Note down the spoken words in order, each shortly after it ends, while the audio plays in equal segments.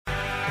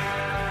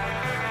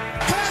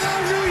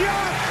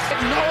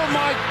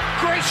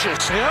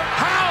gracious. Yep.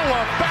 How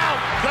about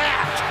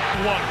that?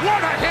 What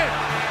a hit.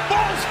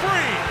 Ball's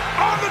free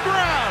on the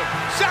ground.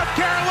 South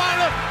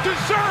Carolina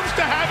deserves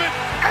to have it,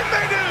 and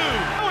they do.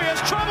 Oh, he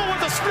has trouble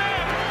with the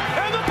snap,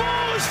 and the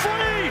ball is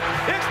free.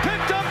 It's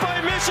picked up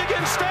by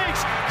Michigan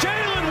State's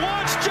Jalen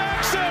Watts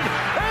Jackson,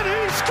 and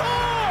he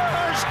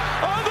scores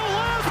on the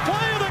last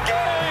play of the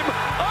game.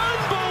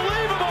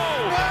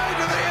 Unbelievable. Way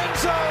to the end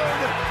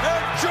zone,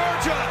 and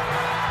Georgia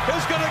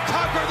is going to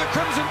conquer the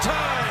Crimson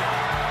Tide.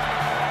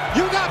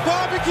 You got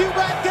barbecue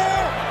back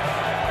there,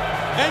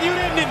 and you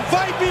didn't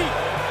invite me.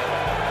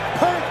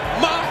 Hurt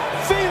my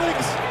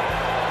feelings.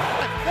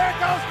 There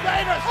goes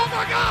Davis. Oh,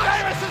 my God.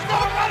 Davis is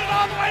going to run it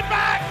all the way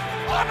back.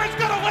 Auburn's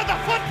going to win the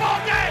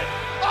football game.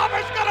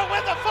 Auburn's going to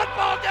win the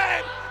football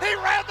game. He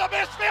ran the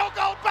missed field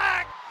goal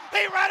back.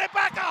 He ran it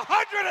back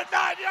 109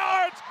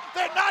 yards.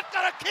 They're not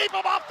going to keep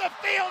him off the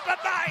field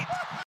tonight.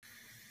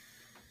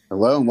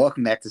 Hello and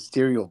welcome back to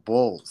Serial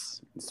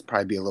Bulls. This will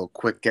probably be a little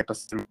quick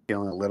episode. I'm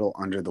feeling a little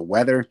under the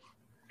weather,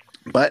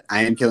 but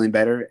I am feeling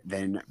better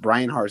than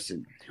Brian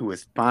Harsin, who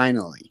was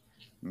finally,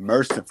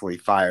 mercifully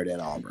fired at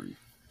Auburn.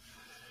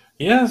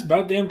 Yeah, it's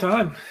about damn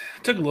time.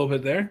 It took a little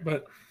bit there,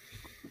 but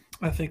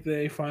I think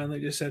they finally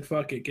just said,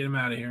 fuck it, get him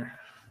out of here.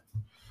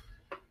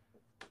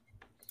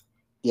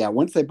 Yeah,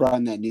 once they brought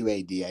in that new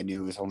AD, I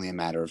knew it was only a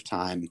matter of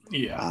time.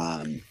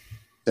 Yeah.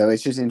 So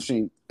it's just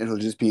interesting. It'll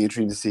just be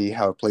interesting to see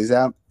how it plays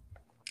out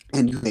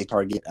and who they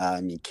target.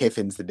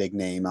 Kiffin's the big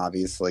name,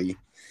 obviously.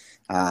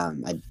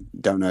 I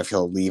don't know if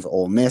he'll leave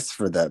Ole Miss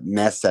for the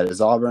mess that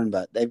is Auburn,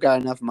 but they've got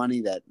enough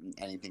money that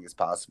anything is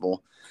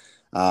possible.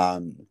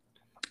 So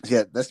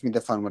yeah, that's going to be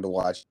the fun one to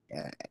watch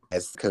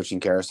as the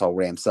coaching carousel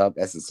ramps up,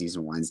 as the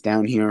season winds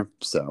down here.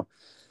 So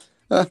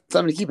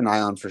something to keep an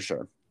eye on for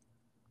sure.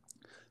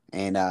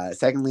 And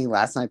secondly,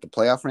 last night the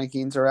playoff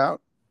rankings are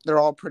out. They're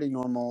all pretty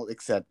normal,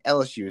 except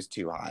LSU is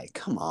too high.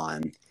 Come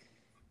on.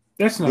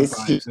 That's not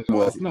biased at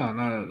all. No,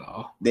 not at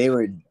all. They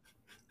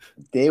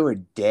were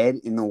dead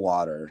in the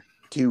water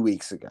 2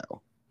 weeks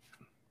ago.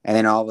 And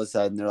then all of a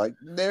sudden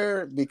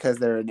because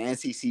they're an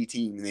SEC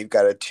team and they've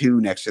got a 2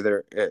 next to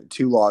their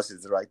 2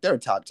 losses. They're like, they're a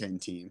top 10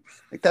 team.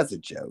 Like, that's a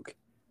joke.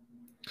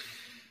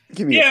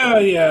 Yeah.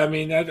 I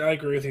mean, I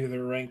agree with you.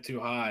 They're ranked too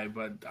high,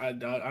 but I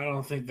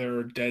don't think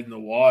they're dead in the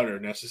water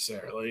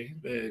necessarily.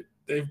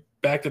 They've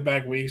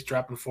back-to-back weeks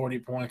dropping 40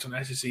 points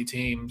on SEC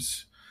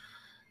teams.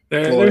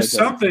 There's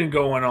something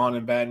going on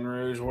in Baton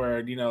Rouge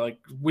where, like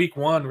week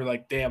 1, we're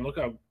like, damn, look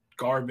how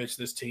garbage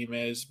this team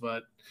is.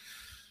 But,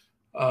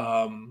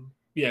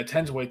 yeah,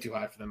 10's way too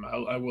high for them.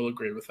 I will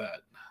agree with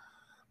that.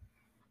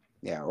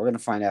 Yeah, we're going to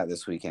find out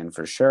this weekend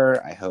for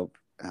sure. I hope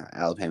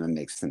Alabama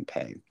makes them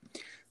pay.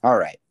 All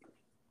right.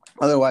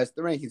 Otherwise,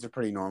 the rankings are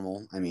pretty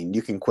normal. I mean,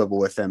 you can quibble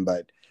with them,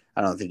 but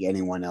I don't think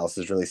anyone else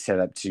is really set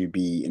up to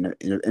be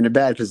in a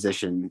bad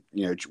position,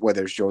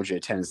 whether it's Georgia,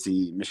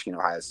 Tennessee, Michigan,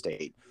 Ohio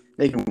State.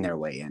 They can win their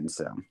way in,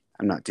 so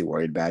I'm not too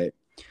worried about it.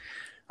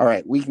 All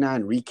right, Week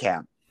 9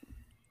 recap.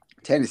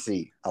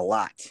 Tennessee, a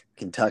lot.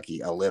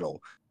 Kentucky, a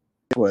little.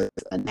 It was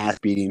an ass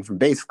beating from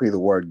basically the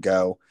word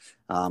go.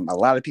 A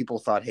lot of people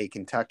thought, hey,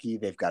 Kentucky,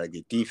 they've got a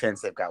good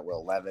defense. They've got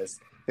Will Levis.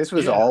 This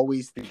was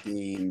always the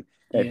game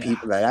that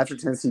people that after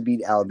Tennessee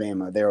beat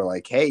Alabama, they were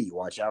like, hey, you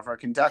watch out for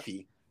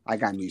Kentucky. I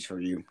got news for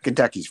you.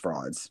 Kentucky's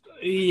frauds.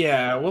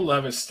 Yeah, Will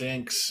Levis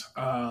stinks.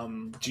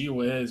 Gee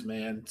whiz,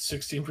 man.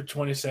 16 for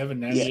 27,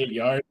 98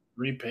 yards,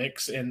 3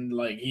 picks, and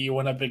he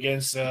went up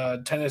against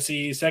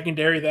Tennessee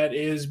secondary that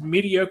is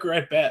mediocre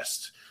at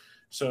best.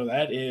 So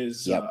that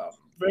is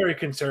very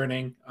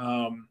concerning.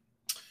 I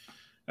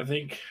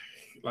think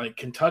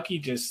Kentucky,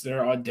 just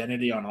their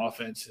identity on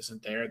offense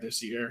isn't there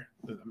this year.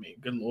 I mean,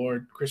 good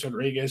Lord, Chris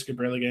Rodriguez could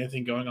barely get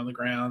anything going on the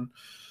ground.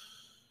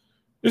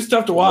 It's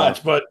tough to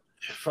watch, but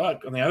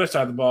fuck, on the other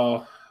side of the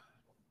ball,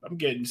 I'm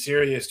getting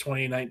serious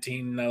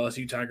 2019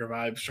 LSU Tiger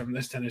vibes from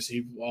this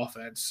Tennessee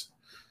offense.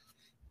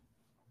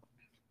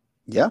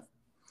 Yeah.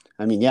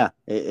 I mean,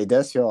 it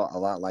does feel a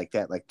lot like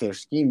that. Like, they're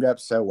schemed up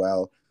so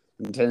well.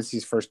 In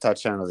Tennessee's first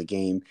touchdown of the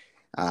game,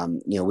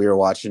 we were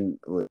watching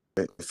with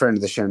a friend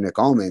of the show, Nick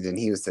Almond, and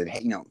he said,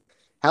 hey,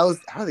 how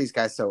are these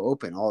guys so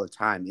open all the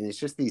time? And it's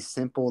just these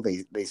simple,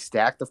 they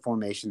stack the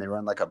formation, they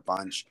run like a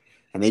bunch,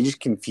 and they just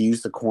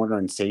confuse the corner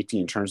and safety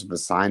in terms of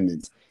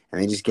assignments,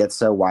 and they just get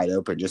so wide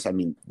open.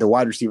 The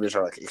wide receivers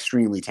are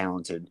extremely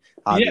talented,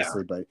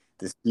 obviously, but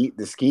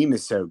the scheme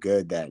is so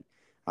good that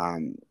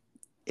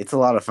it's a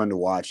lot of fun to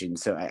watch. And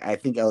so I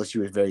think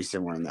LSU is very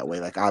similar in that way.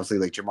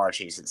 Obviously, Jamar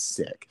Chase is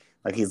sick.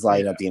 He's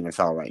lighting up the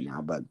NFL right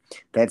now, but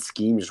that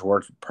scheme just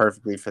worked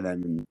perfectly for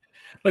them.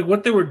 And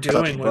what they were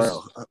doing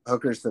was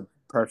Hooker's the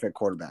perfect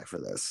quarterback for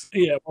this.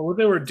 Yeah, well, what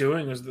they were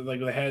doing was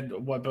they had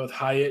both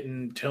Hyatt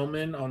and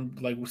Tillman on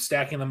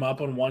stacking them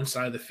up on one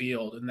side of the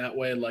field, and that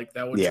way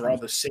that would draw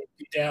the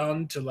safety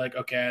down to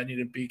okay, I need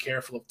to be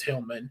careful of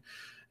Tillman.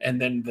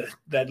 And then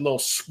that little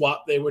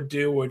swap they would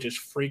do would just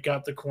freak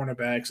out the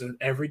cornerbacks. And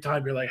every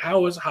time you're like,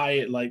 how is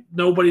Hyatt?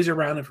 Nobody's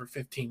around him for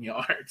 15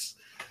 yards.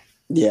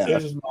 Yeah.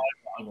 This is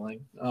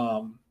mind-boggling.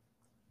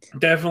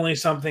 Definitely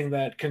something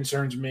that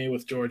concerns me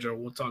with Georgia.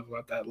 We'll talk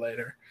about that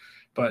later.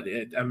 But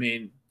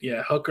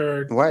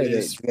Hooker Why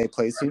is. do they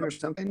play soon or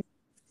something?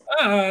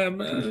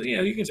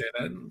 You can say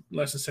that.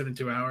 Less than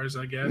 72 hours,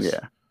 I guess.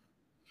 Yeah.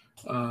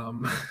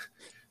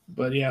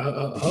 But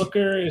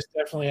Hooker is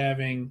definitely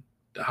having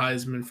the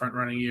Heisman front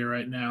running year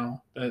right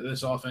now.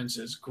 This offense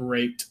is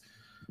great.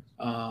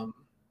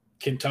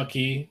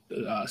 Kentucky,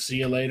 see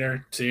you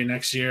later. See you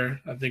next year.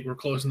 I think we're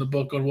closing the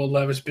book on Will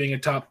Levis being a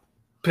top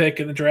pick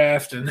in the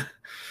draft, and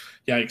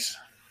yikes.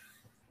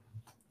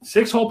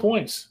 6 whole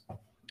points.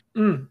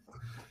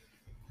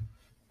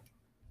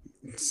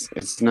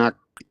 It's not.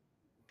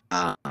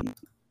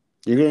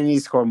 You're going to need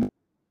to score more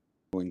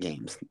in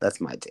games.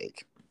 That's my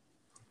take.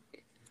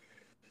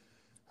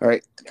 All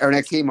right, our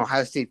next game,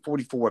 Ohio State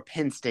 44,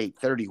 Penn State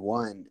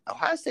 31.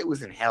 Ohio State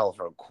was in hell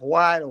for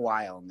quite a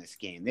while in this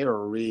game. They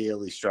were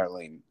really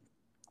struggling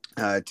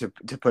to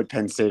put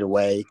Penn State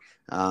away.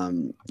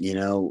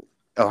 Ohio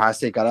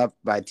State got up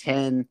by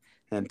 10,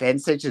 and Penn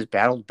State just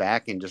battled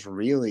back and just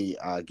really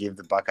gave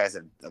the Buckeyes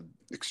an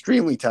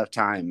extremely tough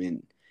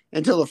time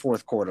until the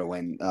fourth quarter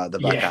when the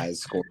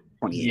Buckeyes scored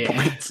 28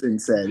 points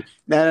and said,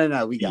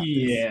 no, we got this.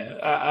 Yeah,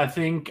 I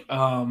think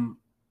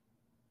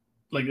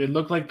it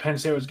looked like Penn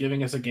State was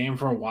giving us a game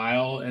for a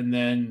while, and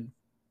then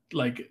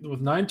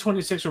with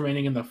 9:26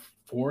 remaining in the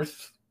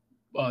fourth,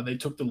 they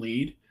took the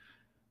lead,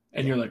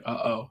 and you're like,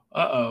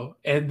 uh-oh.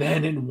 And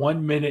then in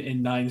 1 minute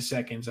and 9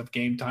 seconds of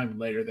game time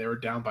later, they were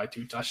down by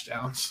 2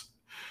 touchdowns.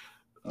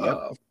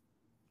 Yep.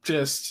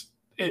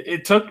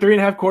 It took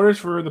 3.5 quarters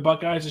for the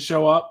Buckeyes to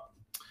show up.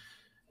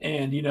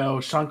 And,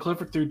 Sean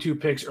Clifford threw 2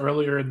 picks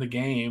earlier in the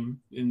game,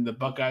 and the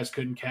Buckeyes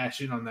couldn't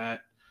cash in on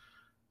that.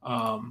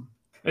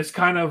 It's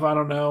kind of, I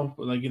don't know,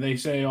 they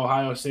say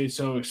Ohio State's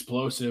so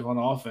explosive on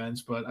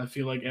offense, but I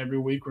feel like every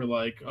week we're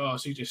like, oh,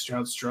 CJ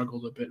Stroud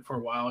struggled a bit for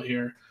a while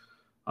here.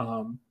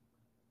 But,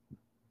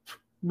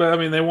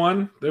 they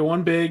won. They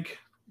won big.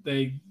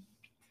 They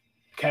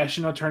cashed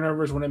in on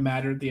turnovers when it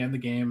mattered at the end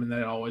of the game, and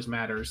that always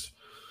matters.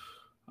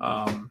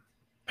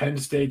 Penn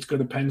State's go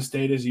to Penn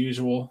State as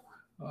usual.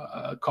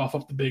 Cough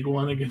up the big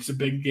one against a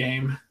big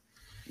game.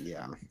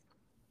 Yeah.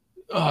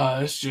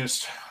 It's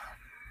just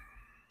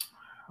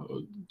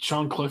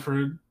Sean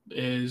Clifford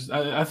is.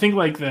 I think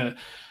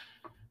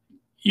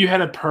you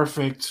had a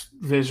perfect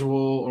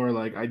visual or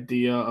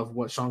idea of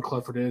what Sean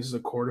Clifford is as a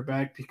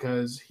quarterback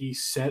because he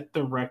set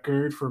the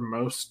record for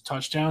most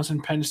touchdowns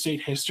in Penn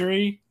State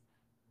history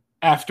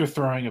after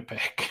throwing a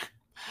pick.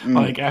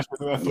 After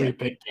the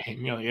 3-pick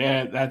game, you're like,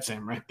 yeah, that's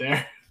him right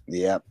there.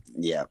 Yep.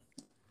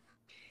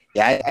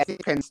 Yeah, I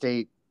think Penn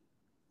State,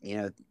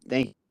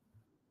 thank you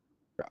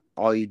for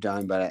all you've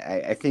done, but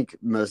I think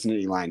most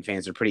Nittany Lion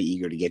fans are pretty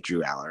eager to get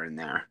Drew Aller in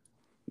there.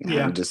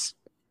 Just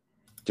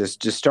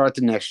start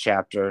the next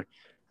chapter.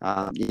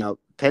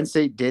 Penn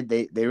State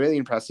they really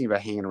impressed me by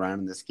hanging around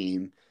in this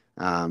game,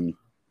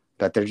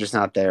 but they're just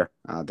not there.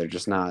 They're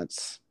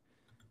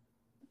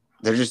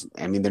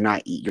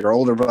not your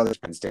older brother's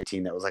Penn State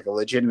team that was a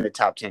legitimate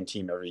top 10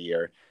 team every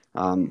year.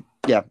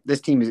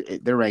 This team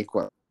they're ranked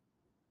what?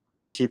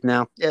 10th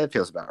now? Yeah, it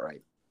feels about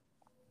right.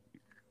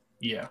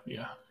 Yeah.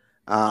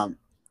 All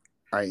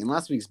right, in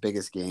last week's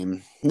biggest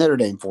game, Notre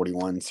Dame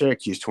 41,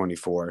 Syracuse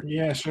 24.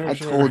 Yeah, sure. I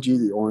told you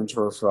the Orange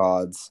were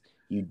frauds.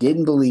 You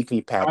didn't believe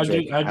me,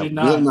 Patrick. I did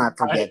will not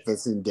forget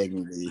this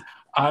indignity.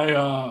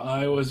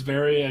 I was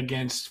very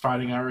against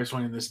Fighting Irish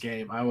winning this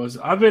game.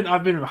 I've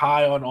been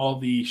high on all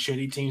the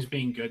shitty teams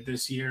being good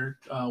this year,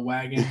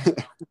 wagon.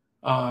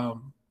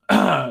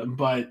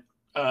 But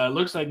it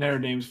looks like Notre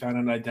Dame's found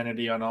an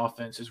identity on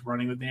offense is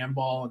running the damn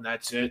ball, and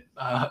that's it.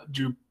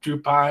 Drew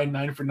Pine,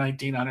 9 for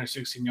 19,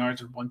 116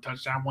 yards with 1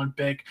 touchdown, 1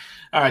 pick.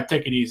 All right,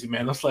 take it easy,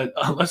 man. Let's let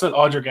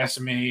Audric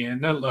Esime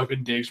and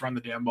Logan Diggs run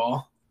the damn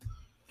ball.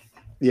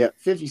 Yeah,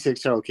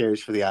 56 total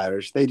carries for the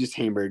Irish. They just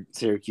hammered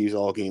Syracuse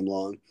all game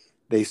long.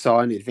 They saw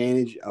an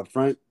advantage up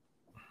front,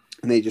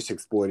 and they just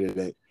exploited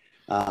it.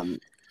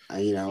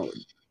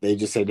 They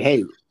just said,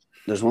 hey,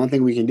 there's one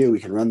thing we can do.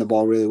 We can run the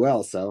ball really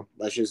well, so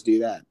let's just do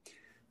that.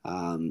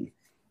 And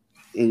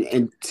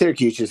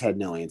Syracuse just had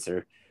no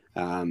answer.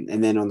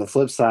 And then on the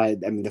flip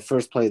side, the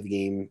first play of the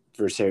game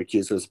for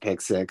Syracuse was a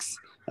pick 6.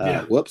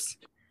 Whoops.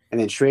 And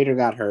then Schrader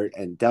got hurt,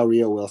 and Del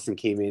Rio Wilson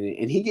came in,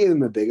 and he gave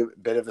them a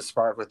bit of a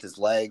spark with his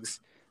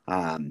legs.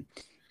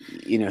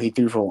 He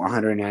threw for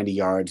 190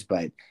 yards,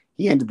 but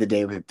he ended the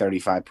day with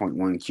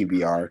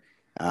 35.1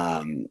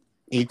 QBR.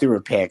 He threw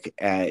a pick.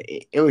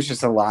 It was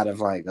just a lot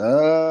of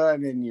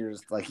and then you're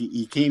just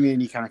he came in,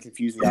 he kind of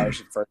confused the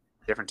Irish at first,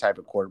 different type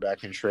of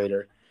quarterback in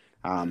Schrader,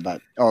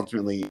 but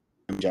ultimately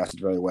adjusted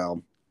very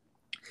well.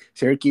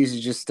 Syracuse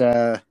is just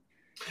I'm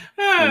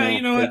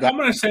going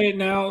to say it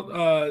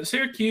now.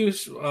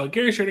 Syracuse,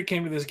 Gary Schrader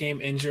came to this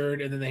game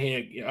injured, and then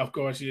of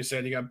course, you just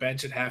said he got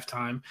benched at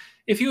halftime.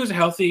 If he was a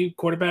healthy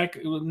quarterback,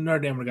 Notre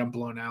Dame would have gotten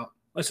blown out.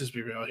 Let's just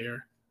be real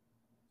here.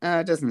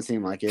 It doesn't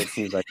seem like it. It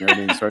seems like Notre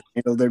Dame sort of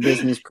handled their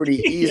business pretty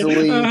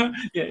easily.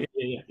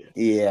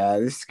 Yeah,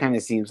 this kind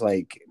of seems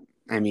like,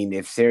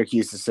 if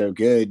Syracuse is so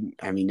good,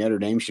 Notre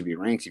Dame should be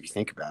ranked if you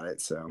think about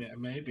it. So yeah,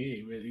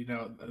 maybe.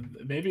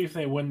 Maybe if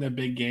they win the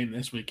big game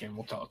this weekend,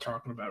 we'll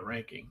talking about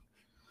ranking.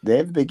 They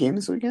have a big game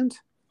this weekend?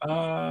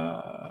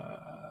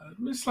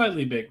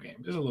 Slightly big game.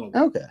 Just a little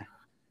bit.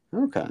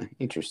 Okay.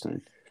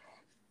 Interesting.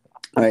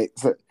 All right.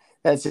 So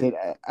that's it.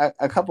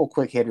 A couple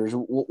quick hitters.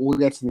 We'll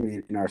get to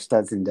them in our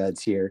studs and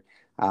duds here.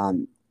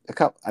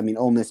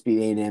 Ole Miss beat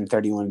A&M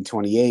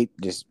 31-28.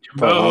 Just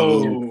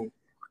prolonging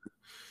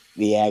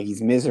the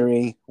Aggies'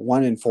 misery.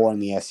 1-4 in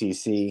the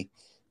SEC.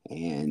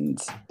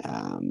 And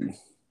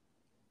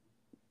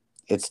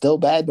it's still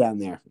bad down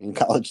there in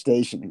College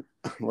Station.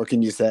 What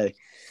can you say?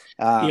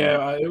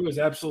 It was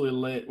absolutely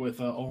lit with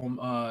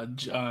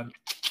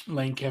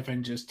Lane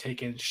Kiffin just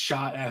taking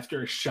shot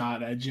after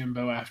shot at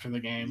Jimbo after the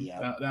game.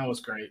 Yep. That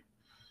was great.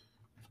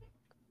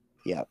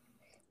 Yep.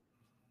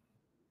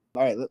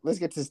 All right, let's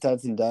get to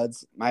studs and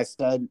duds. My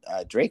stud,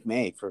 Drake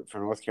May for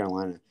North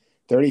Carolina.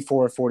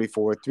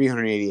 34-44,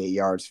 388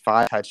 yards,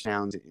 5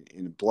 touchdowns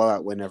in a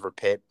blowout win over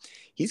Pitt.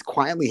 He's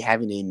quietly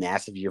having a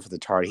massive year for the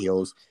Tar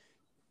Heels.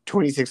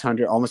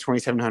 2,600, almost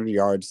 2,700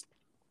 yards,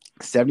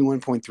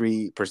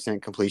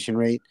 71.3% completion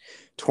rate,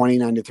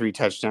 29-3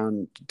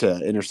 touchdown to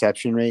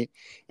interception rate,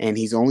 and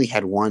he's only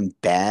had one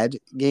bad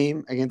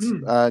game against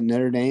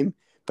Notre Dame.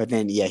 But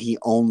then, he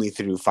only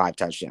threw 5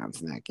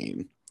 touchdowns in that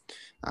game.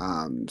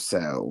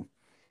 So,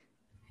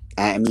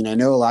 I mean, I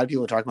know a lot of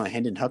people are talking about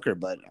Hendon Hooker,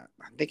 but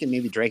I'm thinking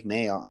maybe Drake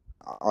May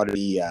ought to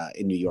be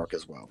in New York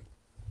as well.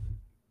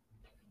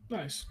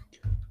 Nice.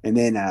 And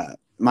then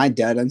my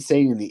dud, I'm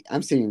staying in the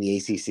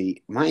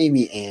ACC,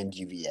 Miami and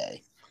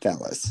UVA,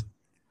 fellas.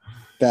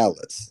 Yeah.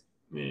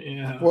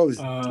 What was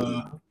it?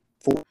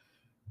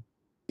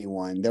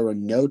 41. There were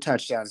no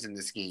touchdowns in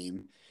this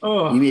game.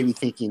 You may be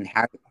thinking,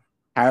 how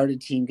did a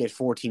team get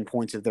 14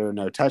 points if there were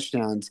no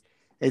touchdowns?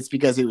 It's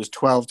because it was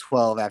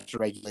 12-12 after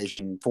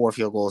regulation, 4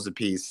 field goals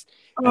apiece,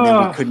 and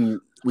then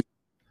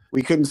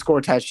we couldn't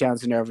score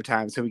touchdowns in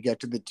overtime, so we got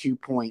to the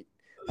 2-point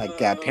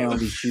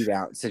penalty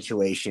shootout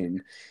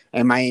situation,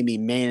 and Miami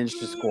managed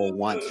to score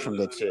once from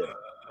the 2.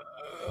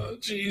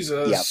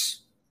 Jesus. Yep.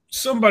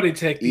 Somebody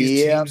take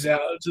these teams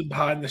out to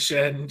behind the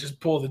shed and just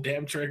pull the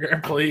damn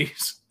trigger,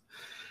 please.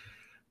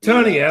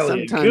 Tony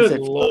Elliott, good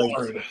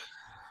Lord.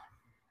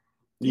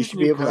 You should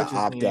be able to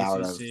opt out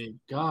of.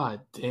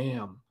 God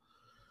damn.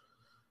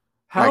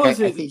 How is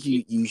it? I think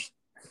you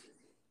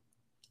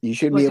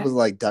should be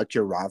able to duck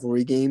your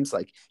rivalry games.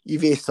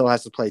 UVA still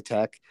has to play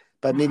Tech,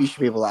 but maybe you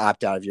should be able to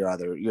opt out of your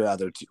other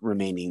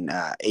remaining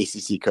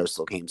ACC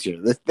coastal games here.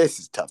 This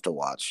is tough to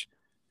watch.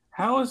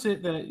 How is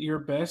it that your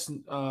best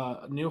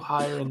new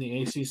hire in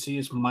the ACC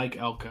is Mike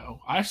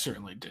Elko? I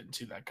certainly didn't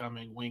see that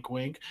coming. Wink,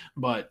 wink.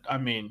 But I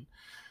mean,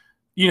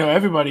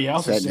 everybody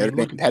else is saying,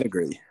 look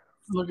pedigree.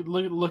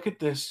 Look at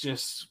this.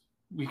 Just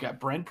we got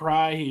Brent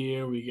Pry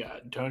here, we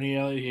got Tony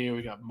Elliott here,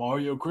 we got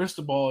Mario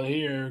Cristobal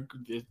here.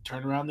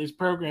 Turn around these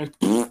programs,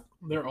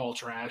 they're all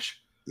trash.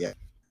 Yeah,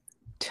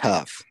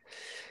 tough.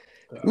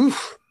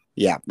 Oof.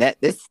 Yeah,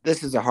 this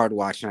is a hard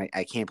watch, and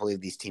I can't believe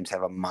these teams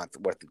have a month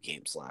worth of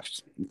games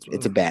left.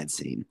 It's a bad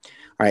scene.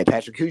 All right,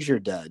 Patrick, who's your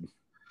dud?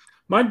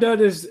 My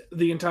dud is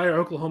the entire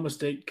Oklahoma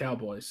State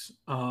Cowboys.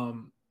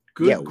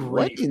 Grief.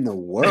 What in the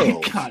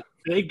world?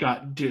 They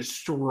got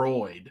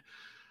destroyed.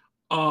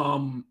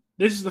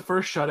 This is the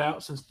first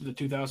shutout since the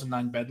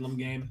 2009 Bedlam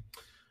game.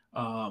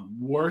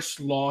 Worst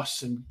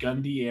loss in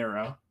Gundy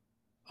era.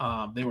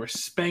 They were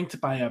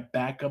spanked by a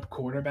backup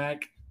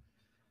quarterback.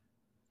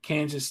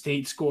 Kansas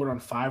State scored on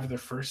 5 of their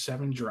first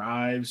 7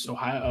 drives.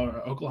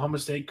 Oklahoma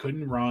State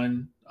couldn't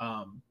run.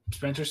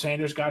 Spencer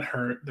Sanders got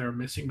hurt. They were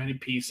missing many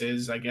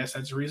pieces. I guess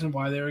that's the reason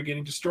why they were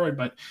getting destroyed.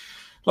 But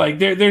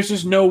there's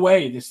just no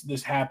way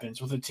this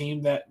happens with a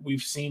team that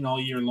we've seen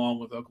all year long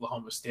with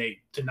Oklahoma State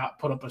to not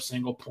put up a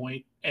single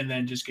point and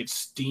then just get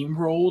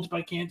steamrolled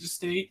by Kansas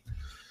State.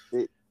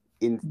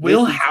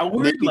 Will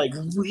Howard,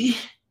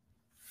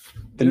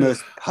 the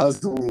most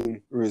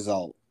puzzling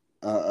result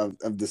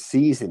of the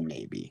season,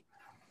 maybe.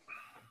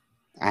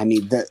 I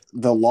mean,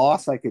 the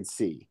loss I could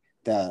see,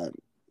 the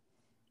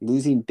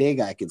losing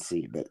big I could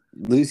see, but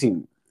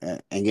losing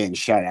and getting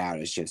shut out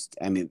is just,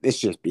 it's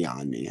just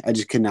beyond me. I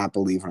just could not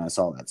believe when I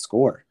saw that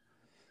score.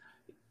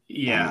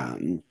 Yeah.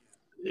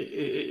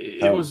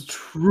 It was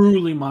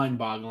truly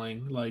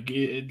mind-boggling.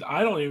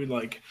 I don't even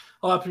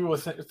a lot of people were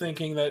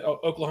thinking that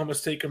Oklahoma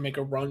State could make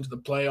a run to the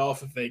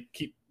playoff if they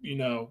keep,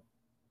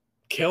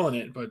 killing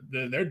it, but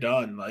they're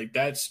done.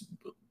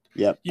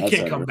 You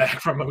can't come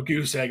back from a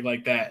goose egg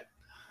like that.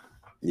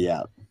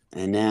 Yeah.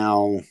 And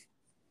now,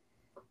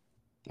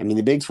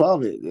 the Big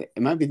 12,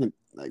 it might be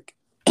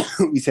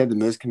we said the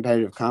most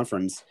competitive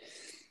conference.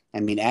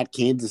 At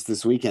Kansas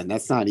this weekend,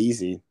 that's not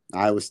easy.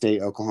 Iowa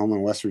State, Oklahoma,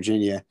 and West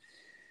Virginia.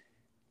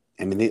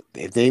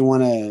 If they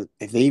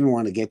even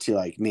want to get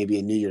to maybe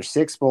a New Year's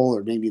Six bowl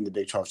or maybe in the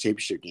Big 12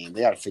 championship game, they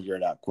got to figure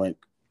it out quick.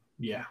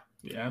 Yeah,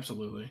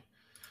 absolutely.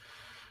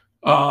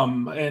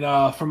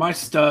 And for my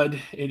stud,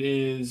 it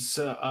is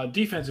a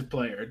defensive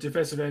player,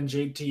 defensive end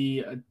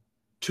JT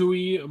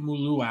Tui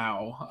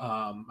Muluau.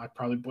 I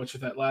probably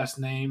butchered that last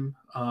name.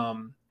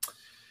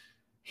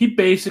 He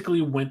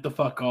basically went the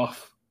fuck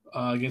off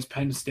against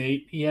Penn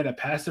State. He had a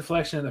pass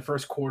deflection in the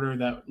first quarter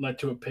that led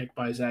to a pick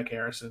by Zach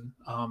Harrison.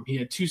 He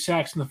had 2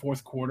 sacks in the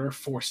fourth quarter,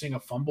 forcing a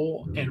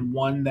fumble, and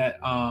one that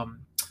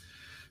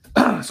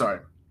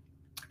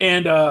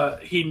And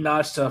he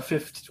notched a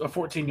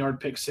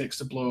 14-yard pick six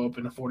to blow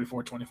open a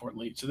 44-24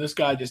 lead. So this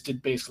guy just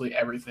did basically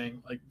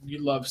everything. Like, you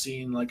love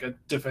seeing like a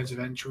defensive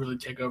end truly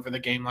take over the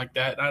game like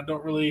that. And I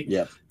don't really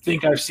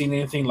think I've seen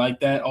anything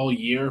like that all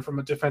year from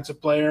a defensive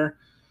player.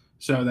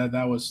 So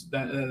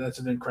that's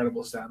an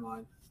incredible stat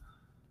line.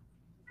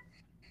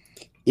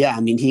 Yeah, I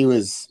mean, he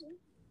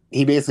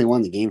basically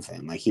won the game for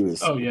him. Like, he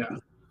was. Oh yeah,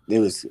 it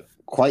was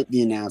quite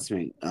the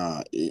announcement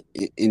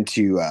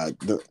into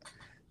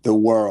the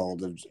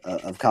world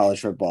of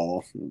college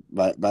football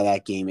by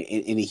that game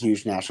in a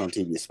huge national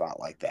TV spot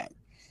like that.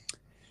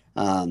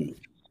 Time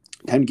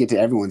to get to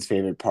everyone's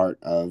favorite part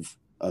of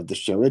the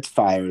show. It's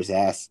fire his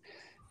ass.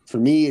 For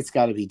me, it's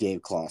got to be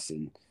Dave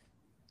Clawson.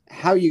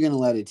 How are you going to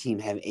let a team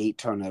have 8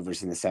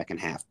 turnovers in the second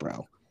half,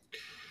 bro?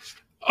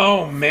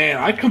 Oh, man,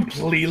 I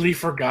completely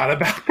forgot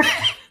about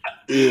that.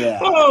 Yeah.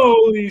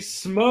 Holy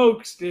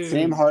smokes, dude.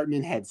 Sam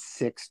Hartman had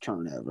 6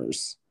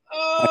 turnovers.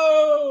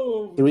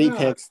 Oh, 3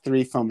 picks,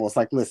 3 fumbles.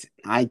 Like, listen,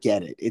 I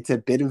get it. It's a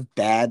bit of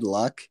bad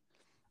luck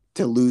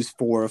to lose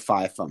 4 or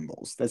 5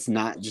 fumbles. That's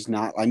not.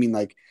 I mean,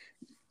 like,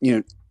 you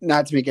know,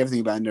 not to make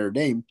everything about Notre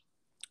Dame,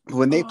 but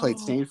when they played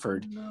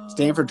Stanford,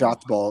 Stanford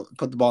dropped the ball,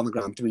 put the ball on the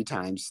ground 3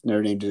 times.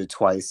 Notre Dame did it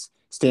twice.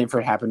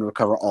 Stanford happened to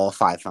recover all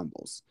 5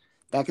 fumbles.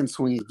 That can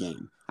swing a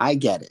game. I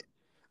get it.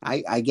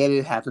 I get it.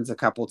 It happens a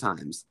couple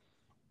times.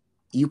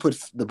 You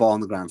put the ball on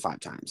the ground 5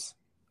 times.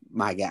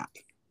 My guy.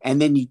 And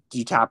then you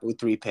top it with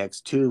 3 picks,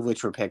 2 of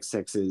which were pick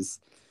sixes.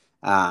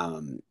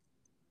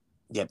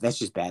 That's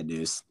just bad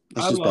news.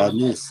 That's just bad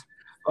news.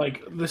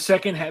 Like the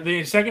second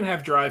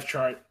half drive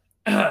chart,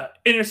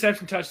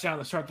 interception, touchdown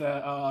to start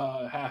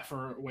the half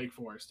for Wake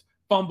Forest.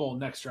 Fumble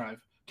next drive,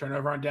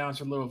 turnover on downs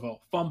for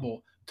Louisville.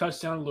 Fumble,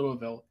 touchdown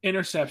Louisville.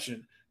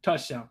 Interception,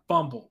 touchdown,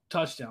 fumble,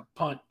 touchdown,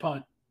 punt,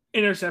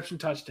 interception,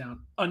 touchdown.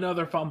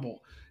 Another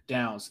fumble,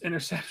 downs,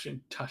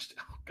 interception,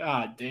 touchdown.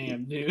 God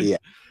damn, dude. Yeah.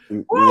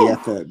 We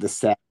got the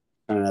stat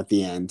at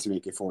the end to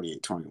make it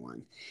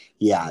 48-21.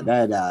 Yeah,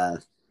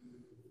 that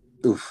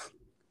oof.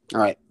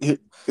 All right. Who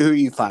are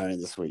you firing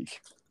this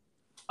week?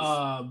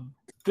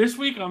 This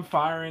week I'm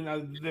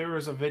firing. There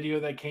was a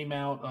video that came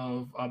out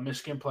of a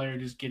Michigan player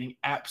just getting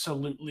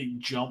absolutely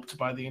jumped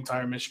by the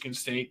entire Michigan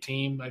State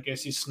team. I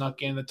guess he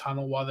snuck in the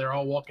tunnel while they're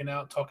all walking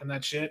out talking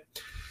that shit.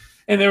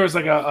 And there was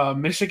like a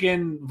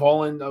Michigan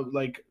Vols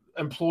like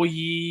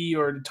employee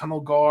or tunnel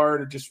guard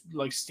or just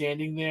like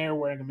standing there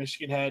wearing a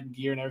Michigan hat and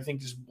gear and everything,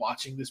 just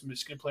watching this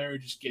Michigan player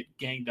just get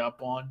ganged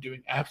up on,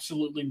 doing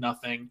absolutely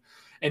nothing,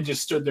 and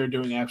just stood there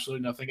doing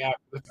absolutely nothing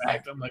after the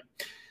fact. I'm like,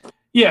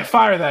 yeah,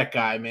 fire that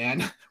guy,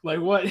 man.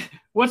 Like,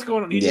 what's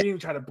going on? He didn't even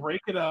try to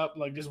break it up.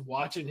 Like, just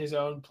watching his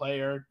own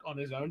player on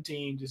his own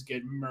team just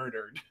get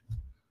murdered.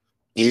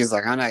 He was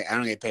like, I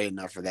don't get paid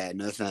enough for that.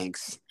 No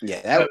thanks.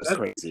 Yeah, that was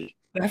crazy.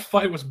 That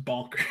fight was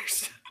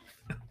bonkers.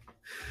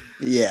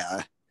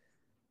 Yeah.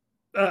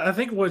 I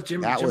think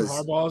Jim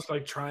Harbaugh is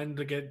like trying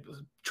to get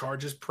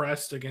charges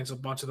pressed against a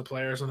bunch of the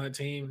players on that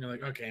team. You're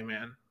like, okay,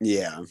 man.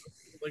 Yeah.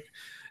 Like,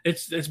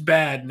 it's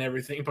bad and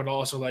everything, but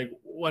also like,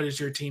 what is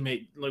your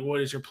teammate, like,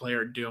 what is your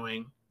player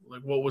doing?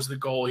 Like, what was the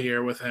goal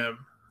here with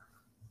him?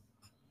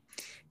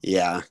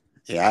 Yeah.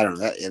 Yeah, I don't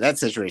know. That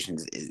situation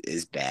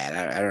is bad.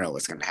 I don't know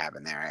what's going to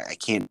happen there. I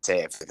can't say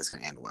if it's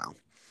going to end well.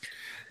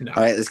 No.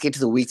 All right, let's get to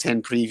the Week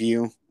 10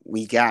 preview.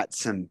 We got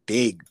some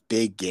big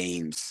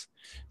games.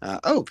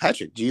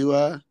 Patrick, do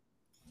you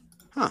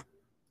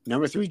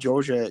number 3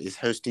 Georgia is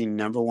hosting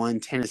number 1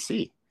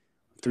 Tennessee,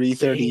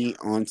 3:30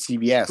 on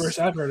CBS. First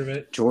I've heard of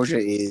it. Georgia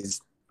is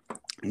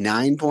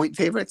 9-point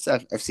favorites.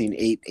 I've seen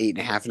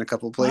 8.5 in a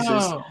couple of places.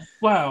 Oh,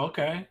 wow,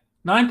 okay.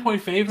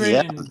 9-point favorite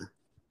and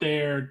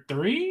they're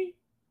 3?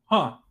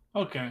 Huh.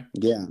 Okay.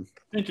 Yeah.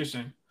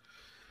 Interesting.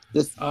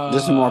 This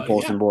is more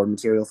bulletin board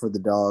material for the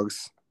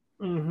Dawgs.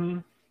 Mm-hmm.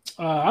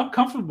 I'm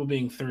comfortable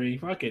being 3.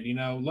 Fuck it,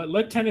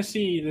 let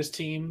Tennessee, this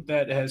team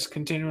that has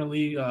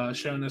continually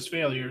shown us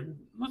failure,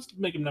 let's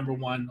make them number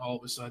 1 all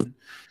of a sudden.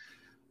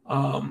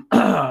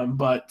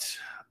 But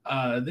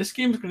this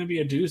game is going to be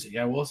a doozy.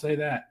 I will say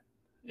that.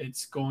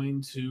 It's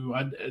going to,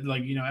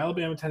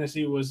 Alabama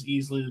Tennessee was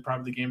easily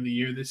probably the game of the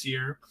year this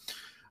year.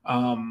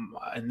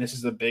 And this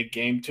is a big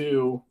game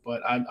too,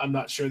 but I'm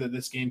not sure that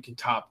this game can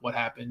top what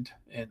happened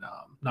in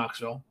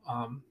Knoxville.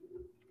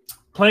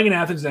 Playing in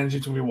Athens Energy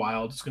is going to be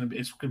wild. It's going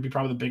to be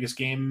probably the biggest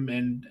game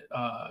in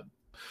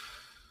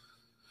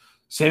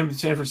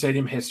Sanford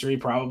Stadium history.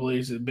 Probably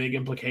is big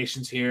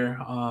implications here.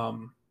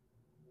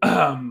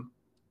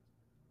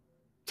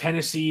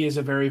 Tennessee is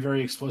a very,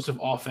 very explosive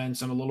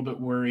offense. I'm a little bit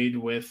worried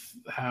with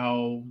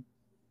how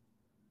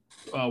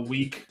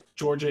weak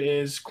Georgia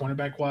is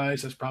cornerback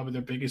wise. That's probably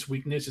their biggest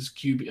weakness is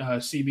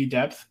CB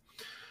depth.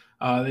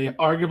 They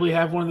arguably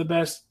have one of the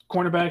best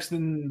cornerbacks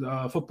in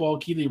football,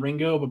 Keely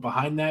Ringo, but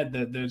behind that,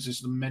 there's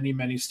just many,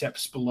 many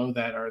steps below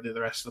that are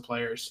the rest of the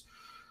players.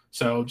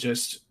 So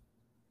just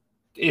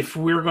if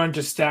we're going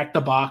to stack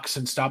the box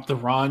and stop the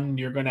run,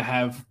 you're going to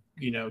have,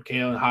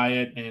 Kalen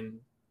Hyatt and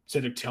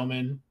Cedric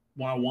Tillman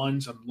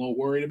one-on-ones. I'm a little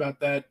worried about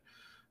that.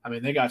 I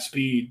mean, they got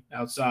speed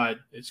outside.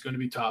 It's going to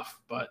be tough,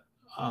 but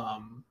we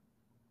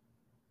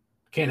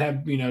can't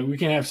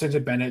have Spencer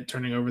Bennett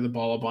turning over the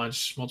ball a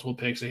bunch, multiple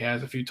picks he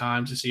has a few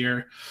times this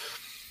year.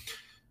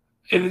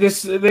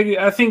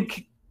 I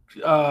think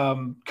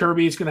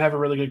Kirby's going to have a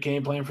really good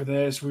game plan for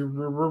this. We're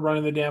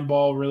running the damn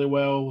ball really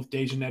well with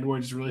Dejan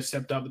Edwards really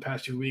stepped up the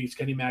past 2 weeks.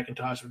 Kenny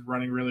McIntosh was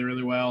running really,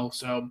 really well.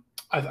 So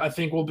I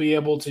think we'll be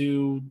able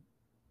to,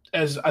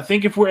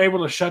 if we're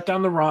able to shut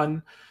down the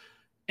run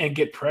and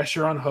get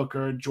pressure on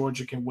Hooker,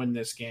 Georgia can win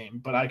this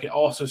game. But I could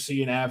also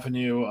see an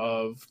avenue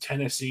of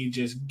Tennessee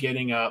just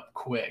getting up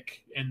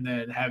quick and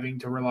then having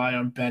to rely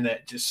on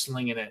Bennett just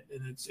slinging it.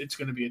 And it's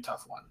going to be a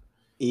tough one.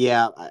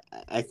 Yeah,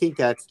 I think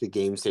that's the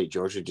game state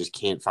Georgia just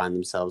can't find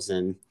themselves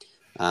in.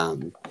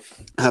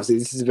 Obviously,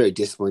 this is a very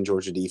disciplined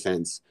Georgia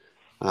defense.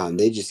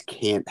 They just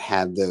can't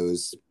have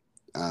those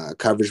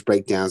coverage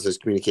breakdowns, those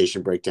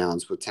communication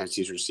breakdowns with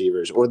Tennessee's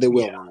receivers, or they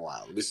will run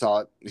wild. We saw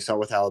it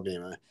with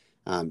Alabama.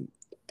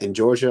 And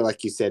Georgia,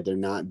 like you said, they're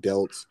not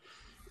built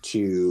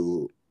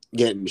to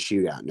get in a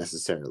shootout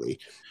necessarily.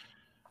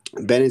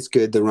 Bennett's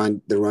good. The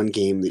run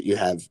game that you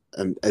have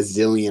a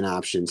zillion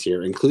options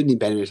here, including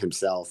Bennett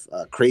himself.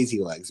 Crazy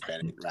legs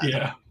Bennett, right?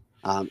 Yeah.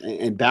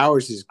 And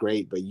Bowers is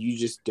great, but you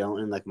just don't.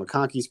 And like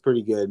McConkey's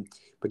pretty good,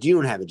 but you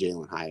don't have a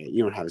Jalen Hyatt.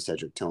 You don't have a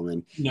Cedric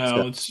Tillman.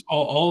 No, it's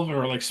all of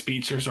our like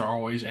speedsters are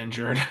always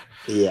injured.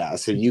 Yeah,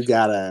 so you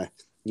gotta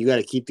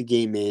keep the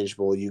game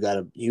manageable. You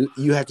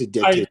have to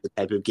dictate the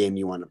type of game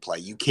you want to play.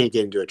 You can't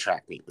get into a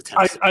track meet with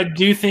Tennessee. I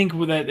do think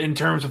that in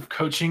terms of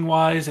coaching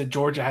wise, that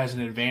Georgia has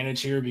an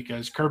advantage here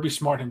because Kirby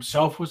Smart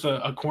himself was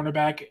a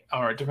cornerback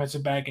or a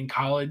defensive back in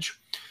college.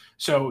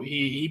 So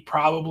he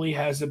probably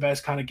has the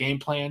best kind of game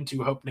plan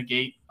to help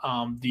negate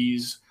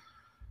these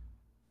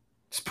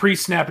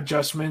pre-snap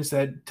adjustments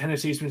that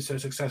Tennessee's been so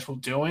successful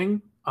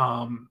doing.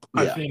 I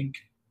think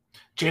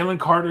Jalen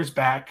Carter's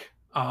back.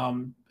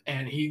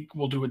 And he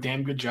will do a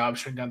damn good job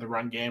shutting down the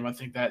run game. I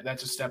think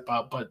that's a step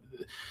up. But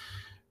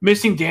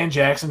missing Dan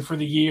Jackson for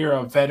the year,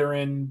 a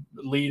veteran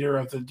leader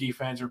of the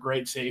defense, a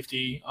great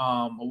safety,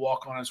 a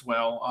walk-on as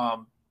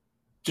well.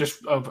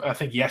 I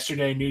think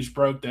yesterday news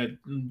broke that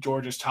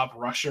Georgia's top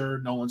rusher,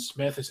 Nolan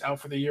Smith, is out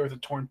for the year with a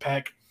torn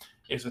pec.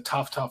 It's a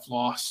tough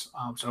loss.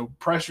 So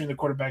pressuring the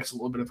quarterback is a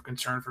little bit of a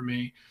concern for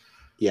me.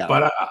 Yeah,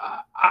 but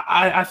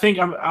I think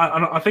I'm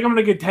going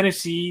to give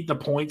Tennessee the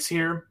points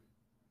here.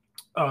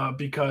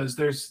 Because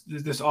this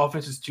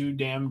offense is too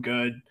damn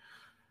good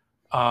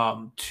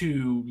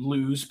to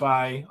lose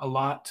by a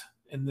lot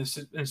in this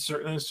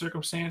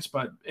circumstance.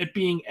 But it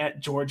being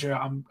at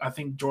Georgia, I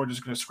think Georgia's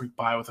going to squeak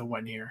by with a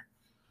win here.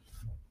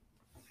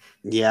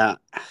 Yeah.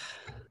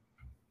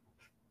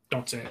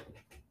 Don't say it.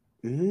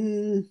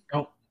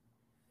 Don't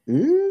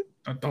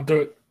do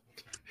it.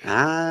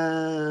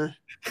 I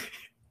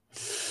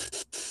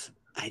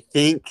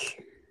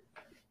think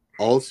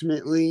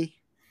ultimately.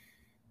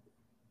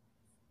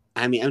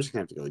 I'm just going to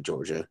have to go with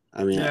Georgia.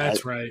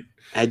 That's right.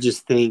 I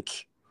just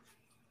think,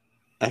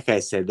 like I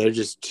said, they're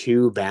just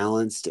too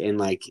balanced. And,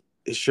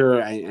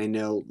 sure, I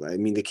know.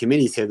 The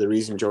committee said the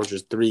reason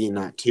Georgia's 3 and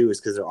not 2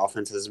 is because their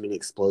offense hasn't been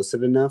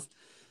explosive enough.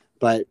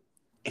 But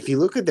if you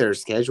look at their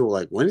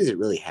schedule, when does it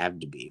really have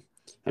to be?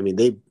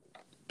 They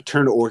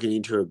turned Oregon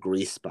into a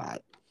grease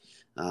spot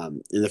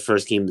in the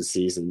first game of the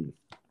season.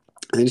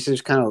 And they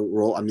just kind of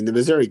roll. The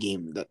Missouri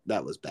game,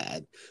 that was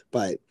bad.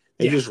 But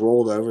they just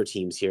rolled over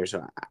teams here,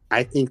 so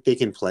I think they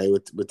can play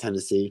with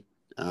Tennessee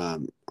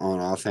on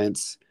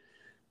offense.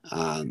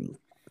 And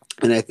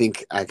I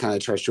think I kind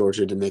of trust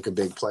Georgia to make a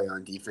big play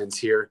on defense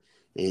here.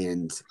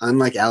 And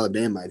unlike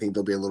Alabama, I think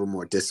they'll be a little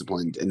more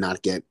disciplined and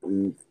not get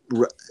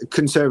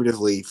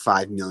conservatively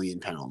 5 million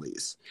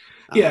penalties.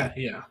 Yeah,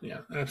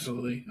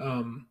 absolutely.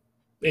 And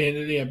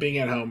being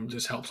at home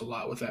just helps a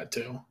lot with that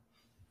too.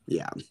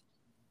 Yeah.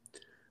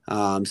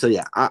 I'll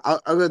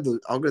go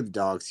the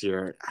Dogs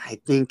here. I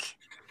think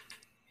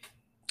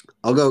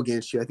I'll go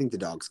against you. I think the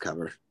Dogs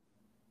cover.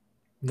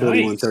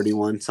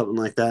 31-31, something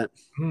like that.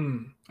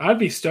 I'd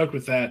be stoked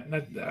with that.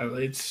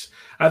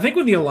 I think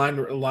when the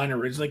line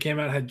originally came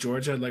out, had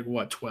Georgia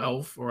at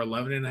 12 or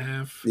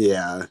 11.5.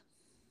 Yeah.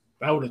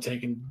 I would have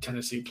taken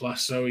Tennessee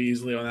plus so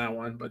easily on that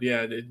one. But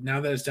yeah,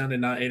 now that it's down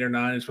to 8 or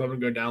 9, it's probably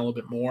going to go down a little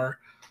bit more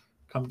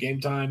come game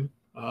time.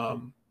 I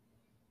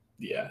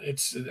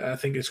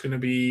think it's going to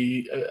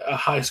be a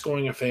high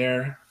scoring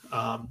affair.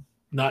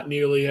 Not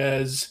nearly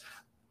as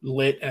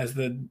lit as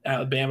the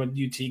Alabama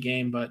UT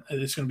game, but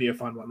it's going to be a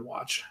fun one to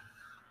watch.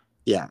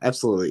 Yeah,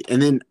 absolutely.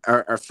 And then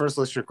our first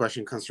listener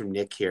question comes from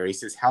Nick here. He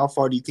says, how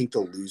far do you think the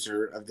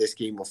loser of this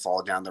game will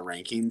fall down the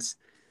rankings?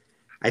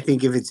 I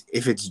think if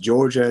it's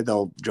Georgia,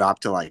 they'll drop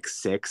to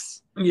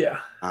 6. Yeah.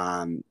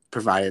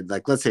 Provided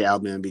let's say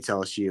Alabama beats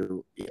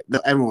LSU,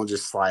 everyone will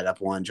just slide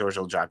up 1. Georgia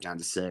will drop down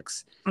to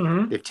 6.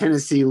 Mm-hmm. If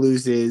Tennessee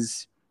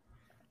loses,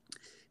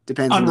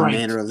 depends on the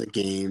manner of the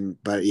game,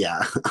 but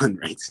yeah,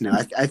 unranked. No,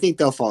 I think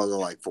they'll fall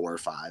to 4 or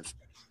 5.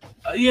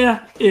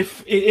 Yeah,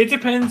 if it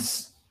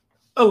depends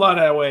a lot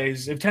of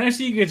ways. If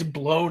Tennessee gets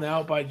blown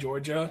out by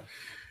Georgia,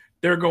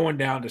 they're going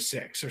down to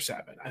 6 or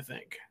 7, I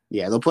think.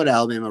 Yeah, they'll put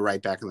Alabama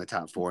right back in the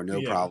top 4. No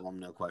Yeah. problem,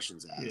 no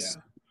questions asked.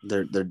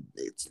 Yeah.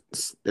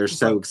 They're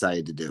so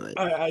excited to do it.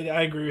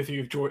 I agree with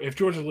you. If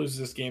Georgia loses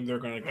this game, they're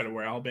going to go to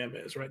where Alabama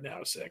is right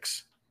now,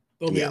 6.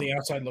 They'll be on the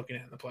outside looking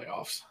in the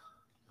playoffs.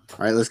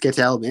 All right, let's get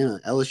to Alabama.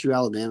 LSU,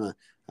 Alabama.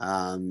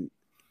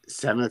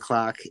 7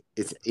 o'clock.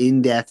 It's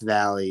in Death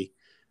Valley.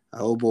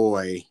 Oh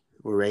boy,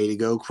 we're ready to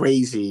go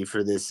crazy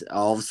for this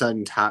all of a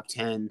sudden top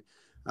 10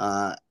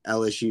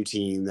 LSU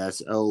team.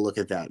 That's look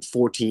at that,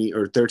 14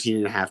 or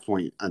 13.5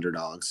 point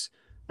underdogs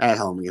at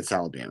home against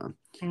Alabama.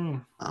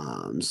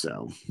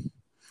 So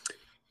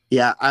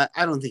yeah,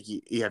 I don't think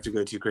you have to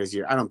go too crazy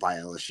here. I don't buy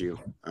LSU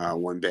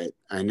one bit.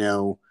 I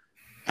know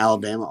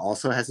Alabama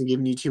also hasn't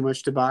given you too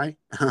much to buy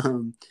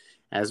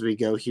as we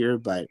go here,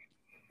 but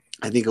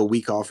I think a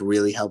week off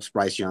really helps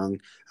Bryce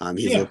Young.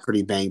 He's looked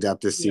pretty banged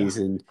up this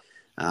season.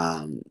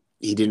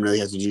 He didn't really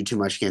have to do too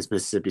much against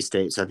Mississippi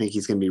State, so I think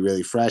he's going to be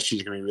really fresh.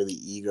 He's going to be really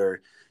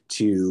eager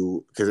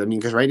to –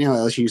 because right now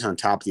LSU's on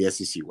top of the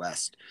SEC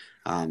West.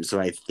 So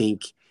I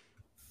think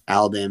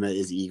Alabama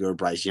is eager.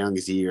 Bryce Young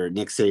is eager.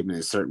 Nick Saban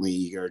is certainly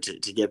eager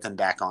to get them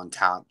back on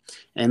top.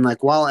 And,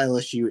 while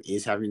LSU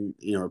is having,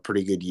 a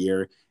pretty good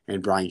year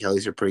and Brian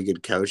Kelly's a pretty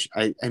good coach,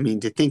 I mean,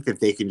 to think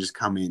that they can just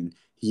come in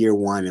year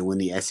one and win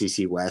the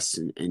SEC West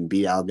and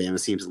beat Alabama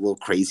seems a little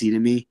crazy to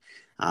me.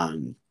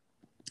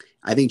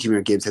 I think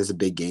Jahmyr Gibbs has a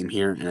big game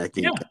here, and I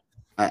think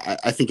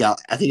I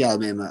think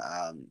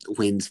Alabama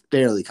wins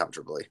fairly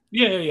comfortably.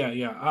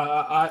 Yeah.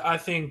 I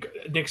think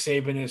Nick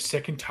Saban is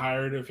sick and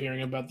tired of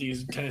hearing about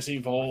these Tennessee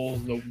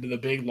Vols, the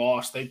big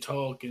loss they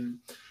took, and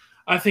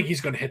I think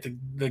he's going to hit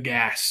the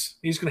gas.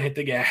 He's going to hit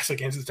the gas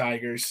against the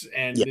Tigers,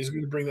 and he's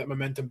going to bring that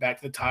momentum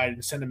back to the Tide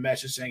and send a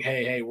message saying,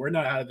 hey, we're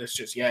not out of this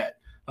just yet.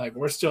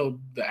 We're still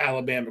the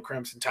Alabama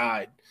Crimson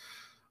Tide.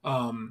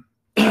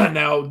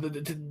 Now,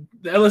 the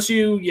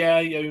LSU,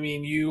 I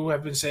mean, you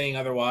have been saying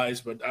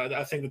otherwise, but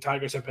I think the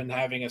Tigers have been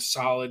having a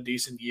solid,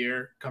 decent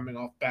year coming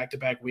off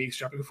back-to-back weeks,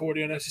 dropping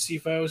 40 on SEC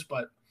foes.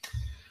 But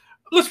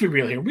let's be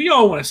real here. We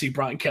all want to see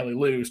Brian Kelly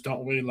lose,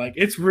 don't we?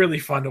 It's really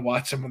fun to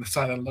watch him on the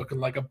sideline looking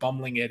like a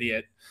bumbling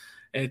idiot.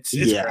 It's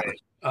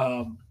great.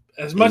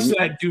 As much as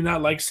I do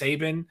not like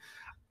Saban,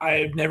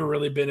 I've never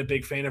really been a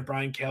big fan of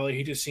Brian Kelly.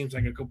 He just seems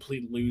like a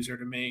complete loser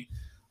to me.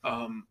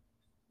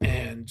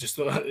 And just,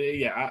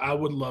 I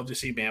would love to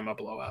see Bama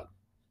blow out.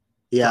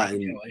 Yeah,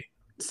 and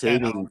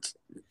Saban,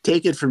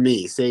 take it from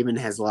me. Saban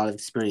has a lot of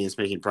experience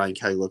making Brian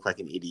Kelly look like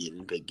an idiot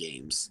in big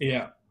games.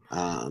 Yeah.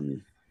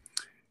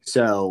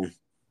 So,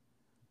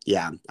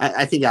 yeah,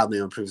 I think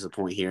Alabama proves the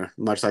point here,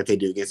 much like they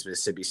do against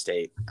Mississippi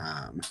State.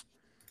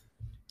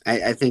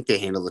 I think they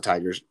handle the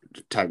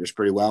Tigers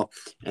pretty well.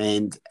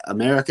 And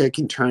America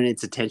can turn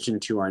its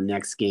attention to our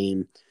next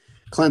game,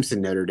 Clemson,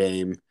 Notre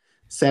Dame,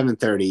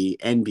 7:30,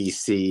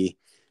 NBC.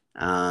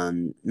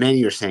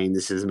 Many are saying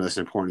this is the most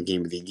important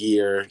game of the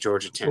year.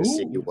 Georgia,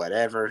 Tennessee,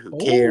 whatever. Who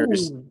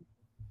cares?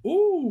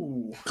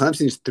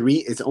 Clemson's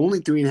it's only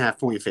 3.5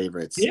 point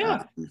favorites.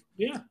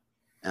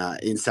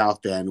 In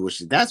South Bend,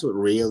 that's what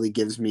really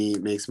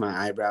makes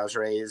my eyebrows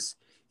raise.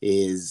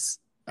 Is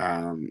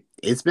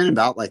it's been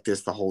about like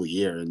this the whole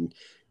year, and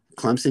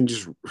Clemson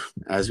just,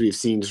 as we've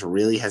seen, just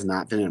really has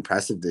not been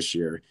impressive this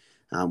year.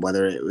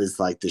 Whether it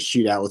was like the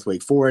shootout with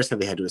Wake Forest, how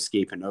they had to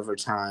escape in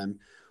overtime,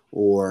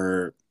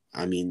 or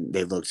I mean,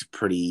 they just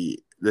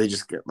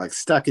get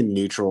stuck in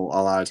neutral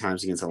a lot of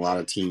times against a lot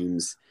of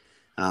teams,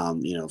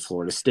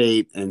 Florida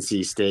State,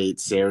 NC State,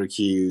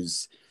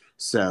 Syracuse.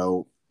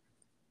 So,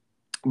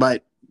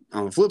 but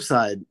on the flip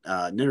side,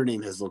 Notre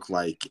Dame has looked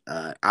like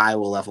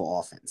Iowa level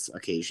offense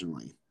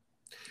occasionally.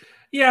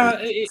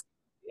 Yeah,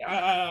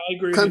 I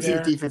agree.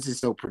 Clemson's defense is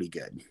still pretty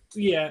good.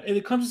 Yeah, the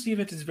Clemson's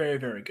defense is very,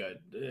 very good.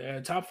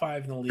 Top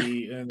 5 in the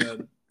league in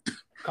the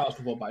college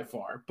football by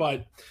far.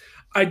 But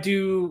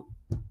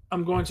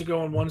I'm going to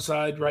go on one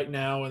side right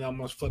now, and I'm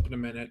going to flip in a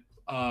minute.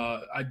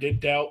 I did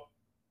doubt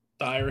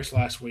the Irish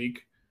last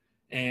week,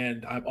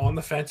 and I'm on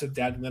the fence of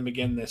doubting them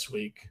again this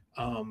week.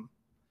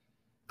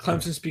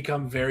 Clemson's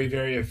become very,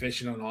 very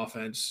efficient on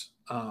offense,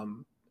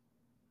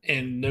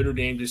 and Notre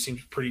Dame just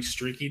seems pretty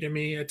streaky to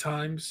me at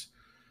times.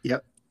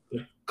 Yep.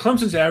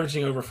 Clemson's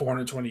averaging over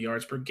 420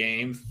 yards per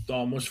game,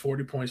 almost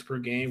 40 points per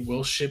game.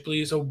 Will Shipley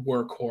is a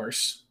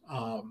workhorse.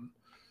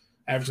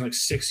 Averaging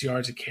 6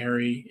 yards a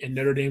carry, and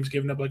Notre Dame's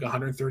giving up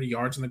 130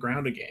 yards on the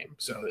ground a game.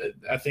 So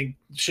I think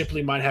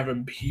Shipley might have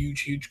a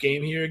huge, huge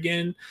game here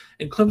again.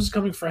 And Clemson's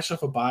coming fresh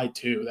off a bye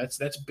too.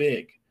 That's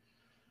big.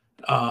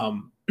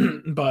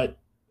 But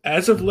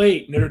as of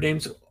late, Notre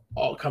Dame's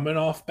all coming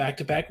off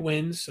back-to-back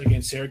wins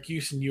against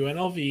Syracuse and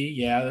UNLV.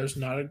 Yeah, there's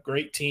not a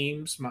great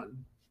teams.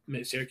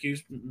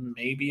 Syracuse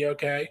may be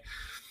okay.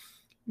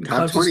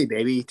 Top 20,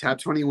 baby. Top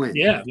 20 win.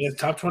 Yeah,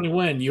 top 20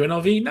 win.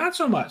 UNLV, not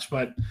so much,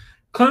 but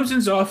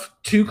Clemson's off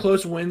 2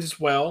 close wins as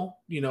well,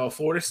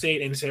 Florida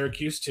State and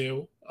Syracuse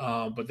too.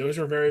 But those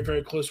are very,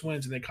 very close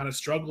wins, and they kind of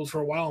struggled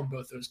for a while in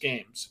both those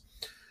games.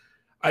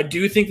 I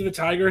do think that the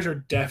Tigers are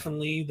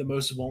definitely the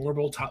most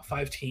vulnerable top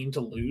 5 team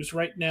to lose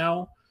right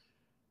now.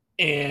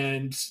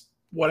 And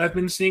what I've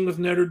been seeing with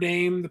Notre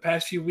Dame the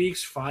past few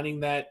weeks,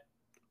 finding that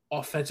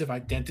offensive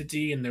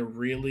identity, and they're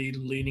really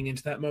leaning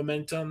into that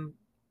momentum,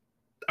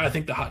 I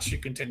think the hot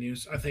streak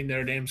continues. I think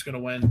Notre Dame's going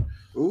to win.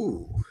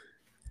 Ooh.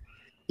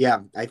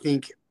 Yeah, I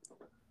think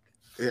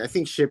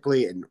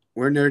Shipley, and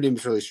where Notre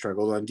Dame's really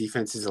struggled on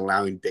defense, is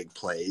allowing big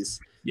plays.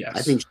 Yes.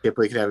 I think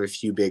Shipley could have a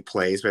few big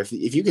plays, but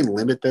if you can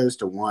limit those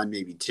to 1,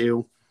 maybe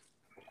 2,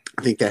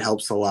 I think that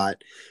helps a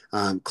lot.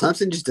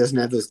 Clemson just doesn't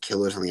have those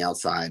killers on the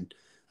outside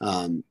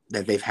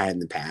that they've had in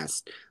the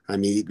past. I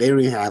mean, they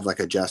don't even have like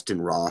a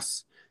Justin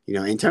Ross.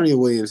 Antonio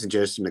Williams and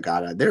Joseph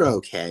Nagata, they're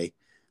okay,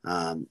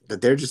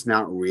 but they're just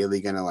not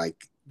really going to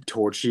like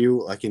torch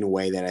you like in a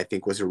way that I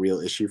think was a real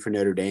issue for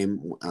Notre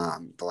Dame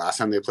the last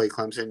time they played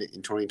Clemson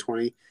in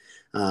 2020.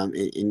 And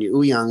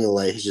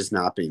Uyunglele has just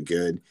not been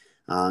good.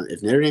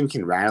 If Notre Dame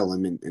can rattle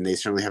him, and they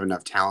certainly have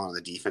enough talent on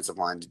the defensive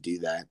line to do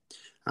that,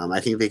 I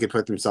think they could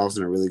put themselves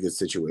in a really good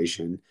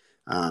situation,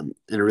 in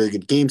a really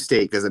good game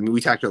state. Because, I mean,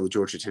 we talked about with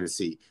Georgia,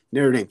 Tennessee.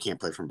 Notre Dame can't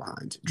play from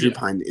behind. Drew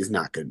Pine is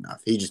not good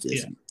enough. He just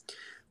isn't.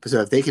 So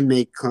if they can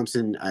make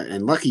Clemson,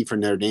 and lucky for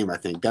Notre Dame, I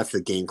think that's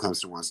the game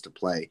Clemson wants to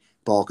play: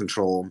 ball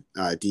control,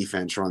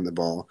 defense, run the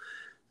ball.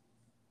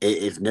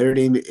 If Notre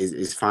Dame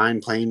is fine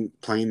playing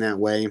that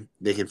way,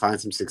 they can find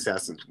some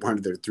success in one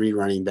of their 3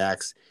 running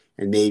backs.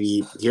 And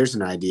maybe here's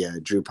an idea,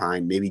 Drew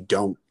Pine. Maybe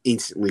don't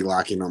instantly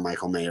lock in on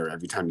Michael Mayer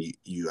every time you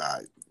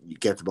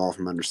get the ball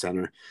from under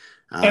center.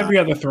 Every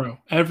other throw.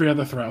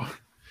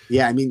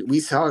 Yeah, I mean,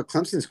 we saw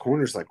Clemson's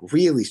corners like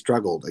really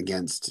struggled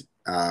against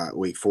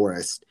Wake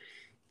Forest,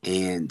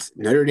 and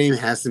Notre Dame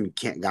has some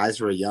guys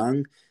who are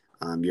young.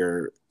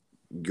 Your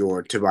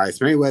Tobias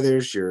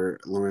Merriweathers, your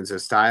Lorenzo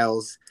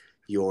Styles,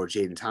 your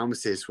Jaden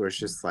Thomases, where it's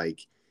just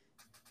like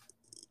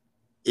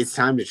it's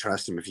time to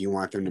trust them if you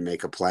want them to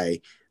make a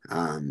play.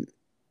 They're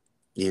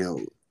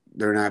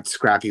not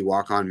scrappy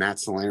walk-on Matt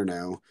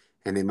Salerno,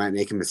 and they might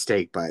make a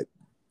mistake. But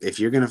if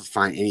you're going to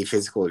find any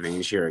physical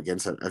advantage here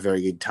against a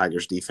very good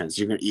Tigers defense,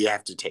 you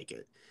have to take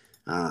it.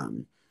 I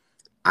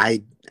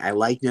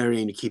like Notre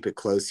Dame to keep it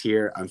close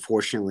here.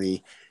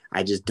 Unfortunately,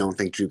 I just don't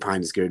think Drew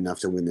Pine is good enough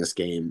to win this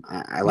game.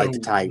 I like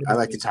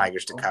the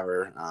Tigers to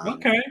cover.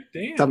 Okay,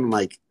 damn. Something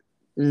like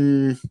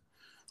 27-20,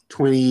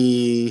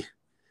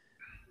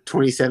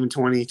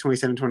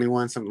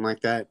 27-21, something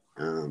like that.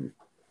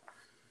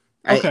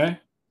 Okay.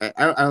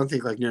 I don't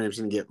think like Notre Dame's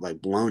going to get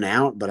like blown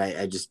out, but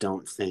I just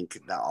don't think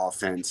the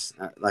offense,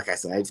 like I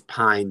said,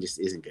 Pine just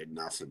isn't good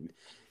enough. And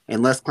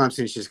unless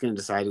Clemson is just going to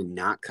decide to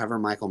not cover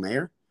Michael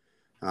Mayer,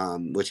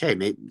 which, hey,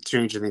 maybe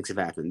stranger things have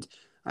happened,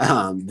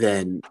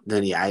 then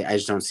yeah, I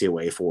just don't see a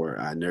way for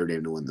Notre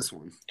Dame to win this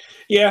one.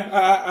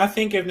 Yeah, I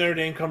think if Notre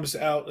Dame comes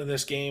out in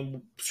this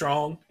game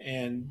strong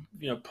and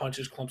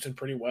punches Clemson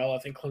pretty well, I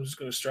think Clemson's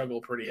going to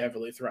struggle pretty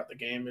heavily throughout the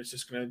game. It's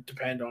just going to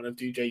depend on if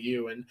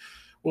DJU and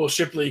Will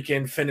Shipley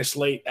can finish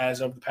late as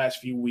of the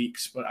past few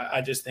weeks. But I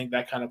just think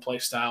that kind of play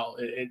style,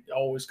 it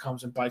always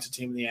comes and bites a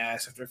team in the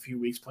ass after a few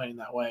weeks playing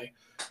that way.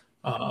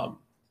 I'm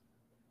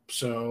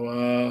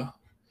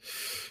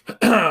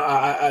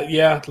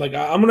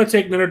going to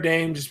take Notre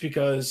Dame just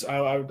because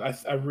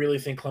I really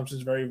think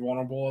Clemson's very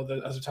vulnerable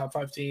as a top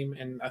 5 team,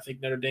 and I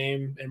think Notre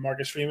Dame and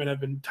Marcus Freeman have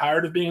been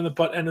tired of being in the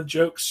butt end of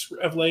jokes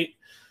of late.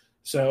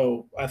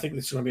 So I think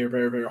this is going to be a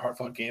very, very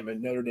hard-fought game,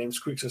 and Notre Dame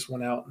squeaks this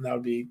one out, and that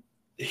would be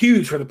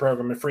huge for the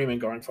program and Freeman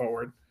going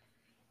forward.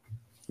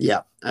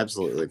 Yeah,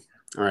 absolutely.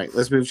 All right,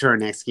 let's move to our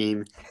next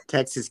game.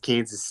 Texas,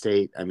 Kansas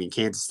State. I mean,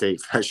 Kansas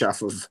State fresh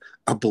off of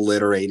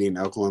obliterating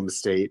Oklahoma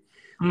State.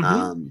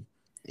 Mm-hmm.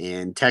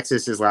 And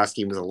Texas's last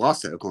game was a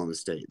loss to Oklahoma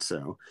State.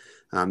 So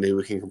maybe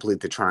we can complete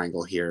the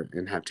triangle here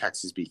and have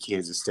Texas beat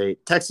Kansas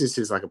State. Texas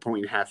is like a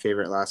 1.5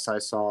 favorite last I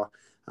saw.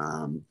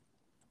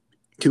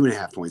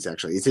 2.5 points,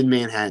 actually. It's in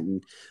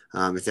Manhattan.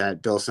 It's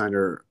at Bill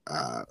Snyder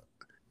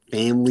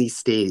Family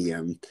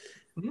Stadium.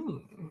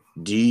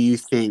 Do you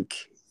think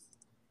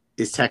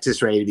is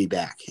Texas ready to be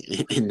back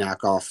and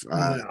knock off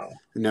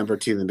number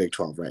 2 in the Big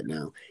 12 right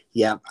now?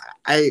 Yeah,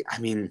 I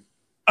mean –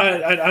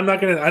 I'm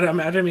not gonna. I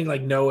don't mean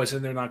like no, as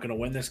in they're not gonna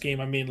win this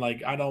game. I mean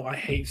like I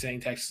hate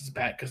saying Texas is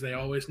back because they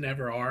always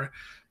never are.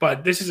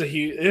 But this is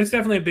it's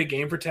definitely a big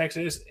game for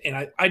Texas,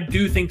 and I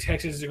do think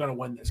Texas is gonna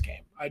win this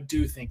game. I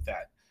do think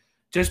that,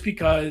 just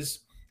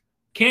because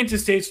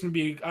Kansas State's gonna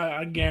be.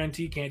 I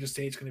guarantee Kansas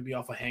State's gonna be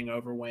off a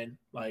hangover win.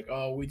 Like,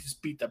 oh, we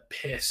just beat the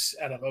piss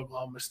out of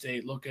Oklahoma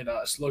State. Look at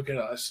us.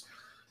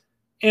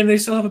 And they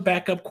still have a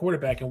backup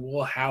quarterback in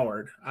Will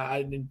Howard.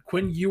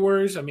 Quinn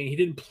Ewers, I mean, he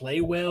didn't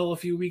play well a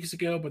few weeks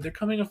ago, but they're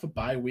coming off a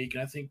bye week.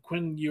 And I think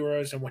Quinn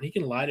Ewers, and when he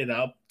can light it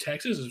up,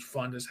 Texas is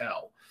fun as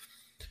hell.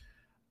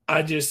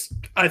 I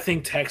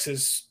think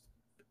Texas,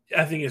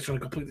 I think it's going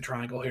to complete the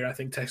triangle here. I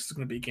think Texas is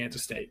going to beat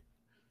Kansas State.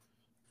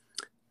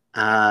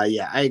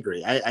 Yeah, I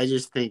agree. I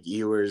just think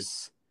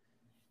Ewers,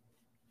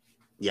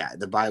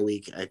 the bye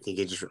week, I think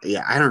I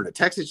don't know.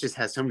 Texas just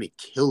has so many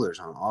killers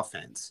on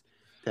offense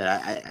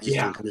that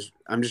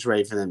I'm just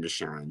ready for them to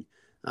shine.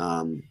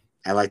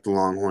 I like the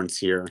Longhorns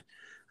here.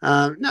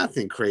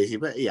 Nothing crazy,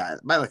 but yeah,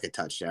 by like a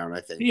touchdown,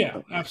 I think. Yeah,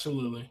 But,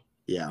 absolutely.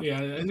 yeah.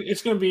 Yeah,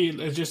 it's going to be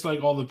just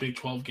like all the Big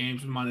 12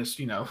 games, minus,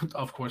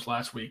 of course,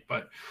 last week,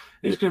 but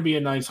it's going to be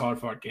a nice,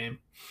 hard-fought game.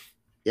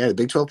 Yeah, the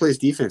Big 12 plays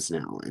defense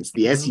now. It's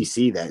the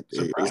SEC that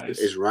Surprise.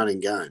 is run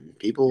and gun.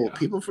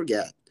 People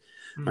forget.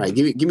 All right,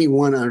 give me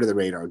one under the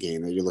radar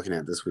game that you're looking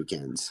at this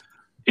weekend.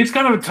 It's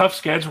kind of a tough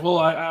schedule.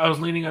 I was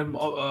leaning on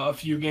a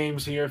few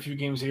games here,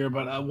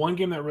 but one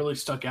game that really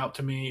stuck out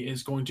to me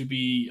is going to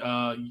be,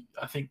 I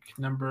think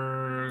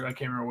I can't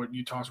remember what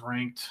Utah's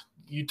ranked.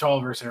 Utah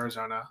versus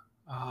Arizona.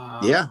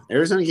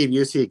 Arizona gave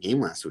USC a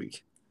game last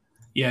week.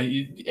 Yeah,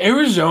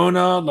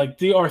 Arizona, like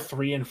they are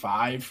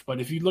 3-5,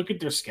 but if you look at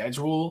their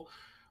schedule,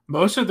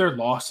 most of their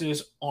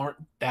losses aren't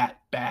that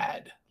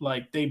bad.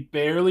 Like they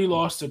barely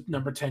lost to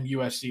number 10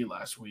 USC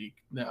last week.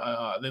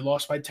 They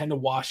lost by 10 to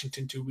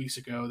Washington 2 weeks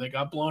ago. They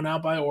got blown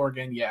out by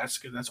Oregon, yes,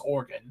 because that's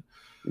Oregon.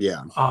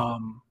 Yeah.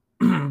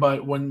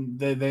 But when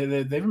they've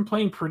been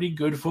playing pretty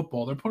good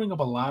football, they're putting up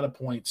a lot of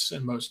points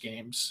in most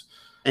games.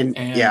 And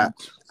yeah,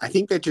 I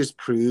think that just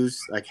proves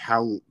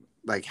how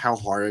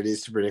hard it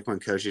is to predict when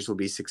coaches will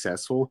be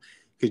successful.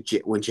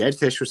 Because when Jed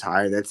Fish was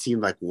hired, that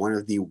seemed like one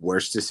of the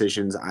worst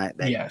decisions that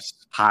could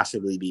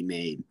possibly be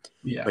made.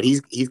 Yeah, but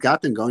he's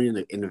got them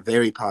going in a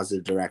very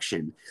positive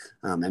direction.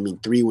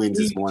 3 wins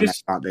is more than I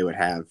thought they would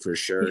have for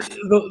sure.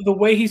 The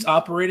way he's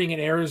operating in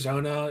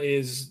Arizona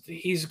is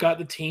he's got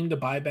the team to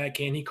buy back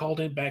in. He called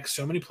in back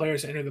so many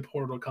players to enter the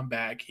portal to come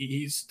back.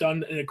 He's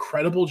done an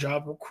incredible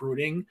job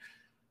recruiting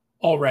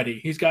already.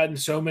 He's gotten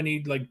so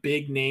many like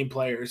big name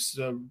players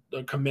to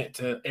commit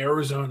to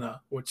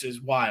Arizona, which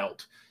is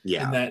wild.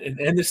 Yeah, and that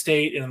in the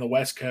state and on the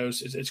West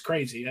Coast it's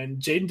crazy. And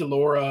Jaden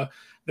DeLora,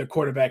 the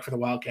quarterback for the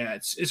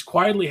Wildcats, is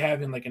quietly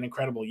having like an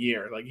incredible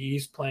year. Like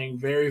he's playing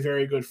very,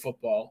 very good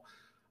football.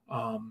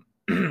 I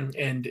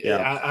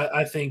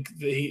think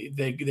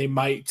they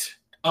might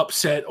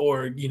upset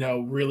or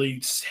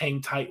really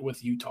hang tight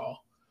with Utah.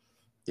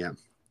 Yeah,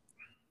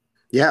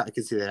 I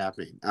can see that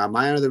happening.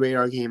 My under the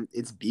radar game,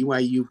 it's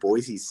BYU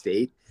Boise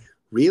State.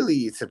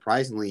 Really,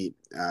 surprisingly,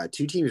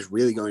 2 teams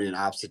really going in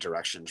opposite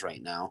directions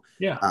right now.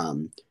 Yeah.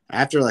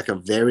 After like a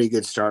very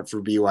good start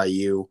for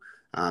BYU,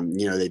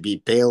 they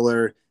beat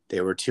Baylor.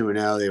 They were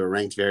 2-0. They were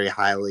ranked very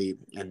highly,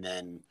 and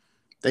then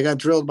they got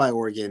drilled by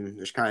Oregon,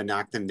 which kind of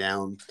knocked them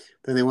down.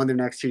 Then they won their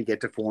next 2 to get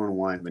to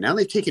 4-1. But now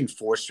they've taken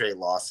 4 straight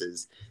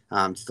losses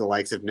to the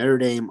likes of Notre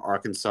Dame,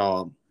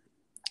 Arkansas.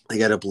 They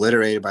got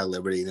obliterated by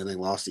Liberty, then they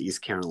lost to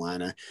East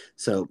Carolina.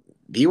 So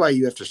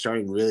BYU, after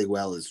starting really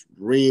well, is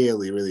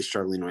really, really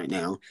struggling right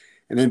now.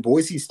 And then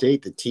Boise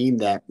State, the team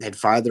that had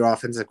fired their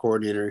offensive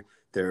coordinator,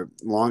 their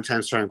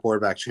longtime starting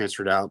quarterback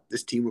transferred out.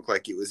 This team looked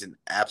like it was an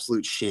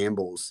absolute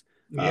shambles.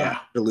 For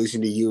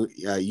losing to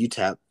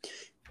UTEP.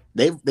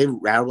 They've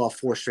rattled off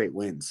 4 straight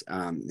wins,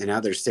 and now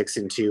they're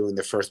 6-2 in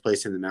the first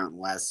place in the Mountain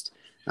West.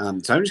 So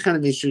I'm just kind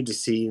of interested to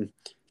see,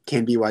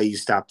 can BYU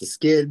stop the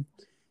skid?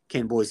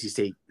 Can Boise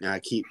State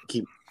keep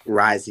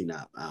rising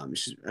up?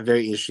 It's a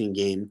very interesting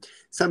game.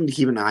 Something to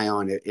keep an eye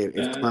on if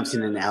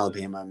Clemson and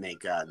Alabama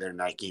make their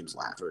night games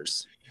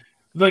laughers.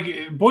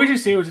 Like Boise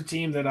State was a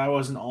team that I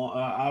wasn't all,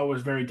 I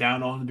was very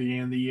down on at the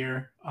beginning of the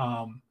year,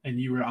 and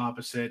you were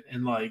opposite.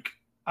 And like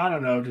I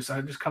don't know,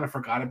 I just kind of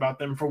forgot about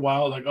them for a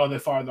while. Like, oh, they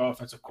fired the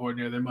offensive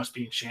coordinator, they must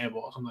be in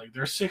shambles. I'm like,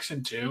 they're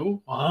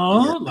 6-2,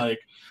 Like,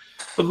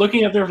 but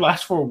looking at their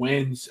last 4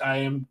 wins, I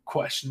am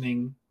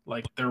questioning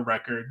like their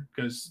record,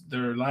 because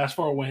their last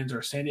 4 wins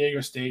are San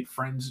Diego State,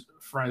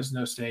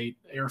 Fresno State,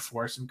 Air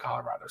Force, and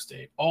Colorado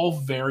State.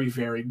 All very,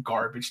 very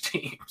garbage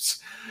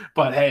teams.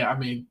 But hey, I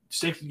mean,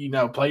 6,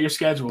 play your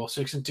schedule.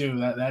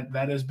 6-2,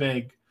 that is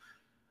big.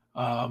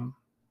 BYU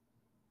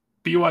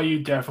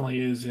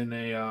definitely is in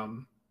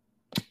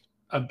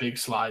a big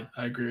slide.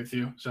 I agree with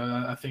you. So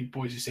I think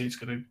Boise State's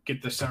going to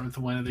get the 7th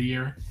win of the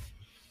year.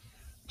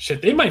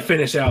 Shit, they might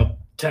finish out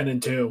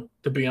 10-2,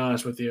 to be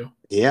honest with you.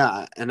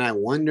 Yeah, and I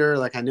wonder,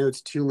 like, I know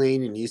it's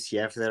Tulane and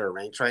UCF that are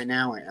ranked right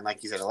now, and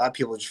like you said, a lot of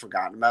people have just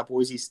forgotten about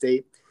Boise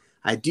State.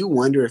 I do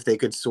wonder if they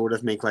could sort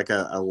of make like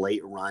a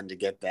late run to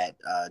get that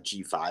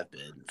G5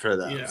 bid for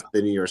the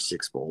New Year's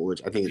Six Bowl,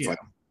 which I think it's like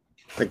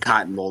the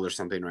Cotton Bowl or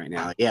something right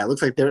now. Yeah, it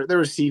looks like they're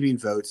receiving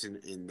votes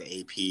in the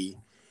AP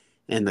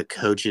and the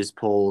coaches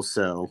poll,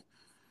 so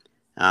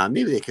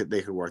maybe they could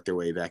work their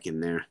way back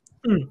in there.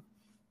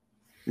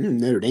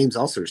 Notre Dame's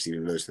also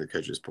receiving votes in the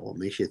coaches poll.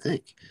 Makes you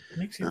think.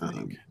 Makes you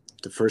think.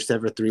 The first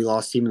ever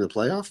 3-loss team in the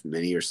playoff,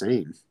 many are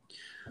saying.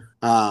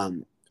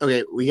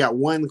 Okay, we got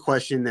one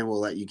question, then we'll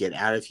let you get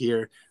out of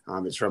here.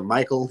 It's from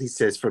Michael. He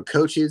says, for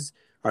coaches,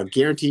 are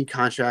guaranteed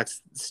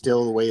contracts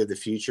still the way of the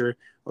future,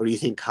 or do you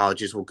think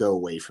colleges will go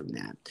away from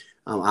that?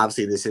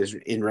 Obviously, this is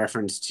in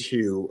reference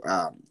to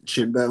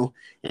Jimbo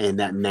and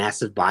that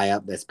massive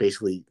buyout that's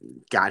basically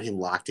got him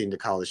locked into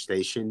College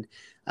Station.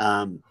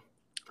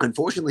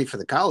 unfortunately for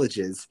the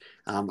colleges,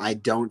 I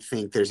don't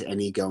think there's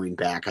any going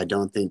back. I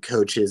don't think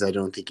coaches, I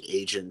don't think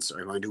agents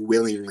are going to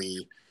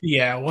willingly.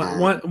 Yeah,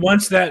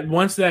 once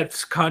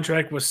that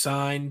contract was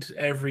signed,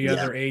 every Yeah.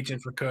 other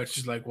agent for coach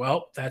is like,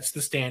 well, that's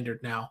the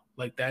standard now.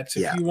 Like that's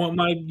Yeah.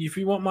 if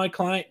you want my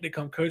client to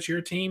come coach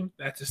your team,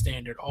 that's a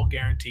standard, all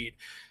guaranteed.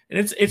 And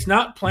it's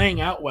not playing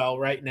out well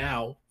right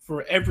now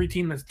for every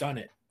team that's done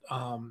it.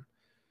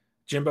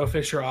 Jimbo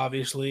Fisher,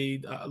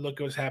 obviously, look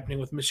at what's happening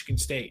with Michigan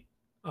State.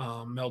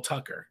 Mel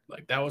Tucker,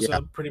 like that was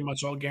a pretty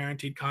much all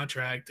guaranteed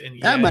contract, and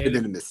that might have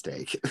been a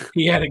mistake.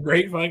 He had a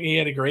great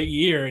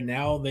year, and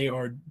now they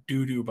are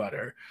doo-doo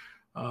butter.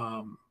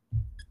 I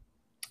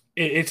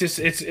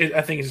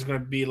think it's going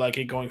to be like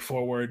it going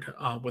forward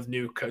with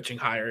new coaching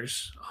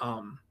hires.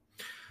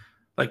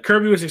 Like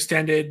Kirby was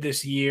extended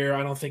this year.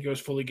 I don't think it was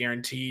fully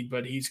guaranteed,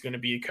 but he's going to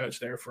be a coach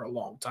there for a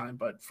long time.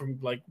 But from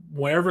like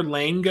wherever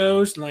Lane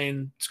goes,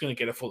 Lane's going to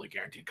get a fully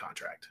guaranteed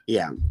contract.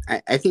 Yeah,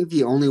 I think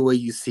the only way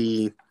you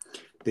see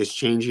this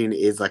changing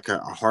is like a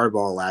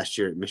Harbaugh last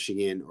year at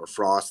Michigan or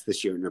Frost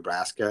this year in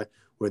Nebraska,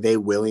 where they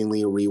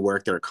willingly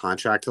rework their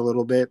contract a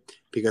little bit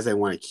because they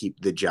want to keep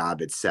the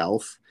job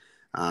itself.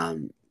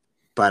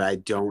 But I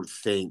don't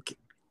think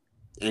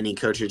any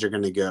coaches are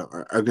going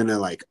to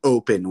like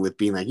open with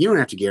being like, you don't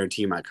have to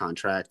guarantee my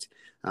contract.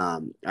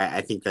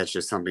 I think that's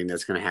just something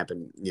that's going to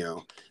happen,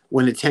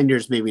 when the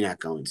tenure's maybe not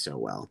going so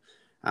well.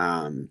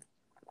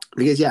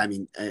 Because,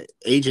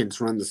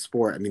 agents run the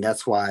sport. I mean,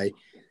 that's why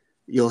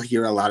you'll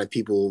hear a lot of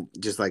people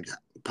just like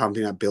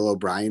pumping up Bill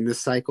O'Brien this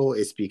cycle.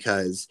 It's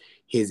because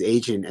his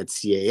agent at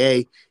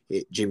CAA,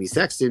 Jimmy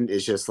Sexton,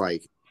 is just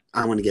like,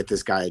 I want to get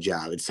this guy a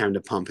job. It's time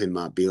to pump him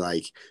up. Be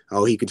like,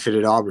 oh, he could fit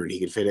at Auburn. He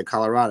could fit at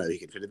Colorado. He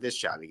could fit at this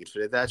job. He could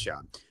fit at that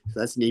job. So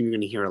that's the name you're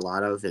going to hear a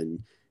lot of.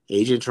 And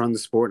agents run the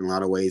sport in a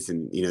lot of ways.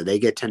 And, they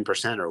get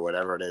 10% or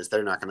whatever it is.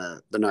 They're not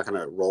going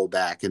to roll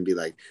back and be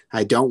like,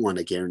 I don't want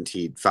a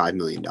guaranteed $5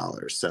 million.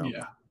 So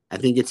yeah. I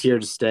think it's here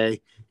to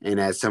stay. And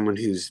as someone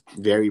who's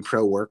very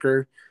pro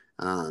worker,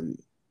 I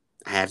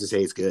have to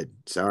say it's good.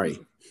 Sorry.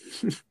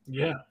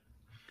 Yeah.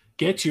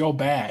 Get your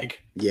bag.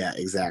 Yeah,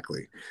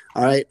 exactly.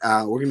 All right.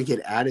 We're going to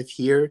get out of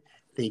here.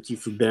 Thank you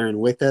for bearing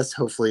with us.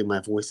 Hopefully my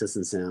voice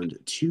doesn't sound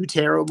too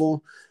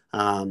terrible.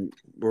 We're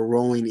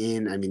rolling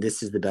in. I mean,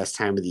 this is the best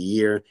time of the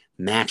year.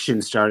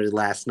 Maction started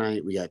last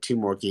night. We got 2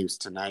 more games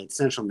tonight.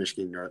 Central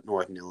Michigan,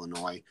 Northern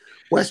Illinois,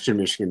 Western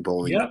Michigan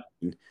bowling. Yep.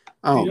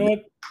 Oh,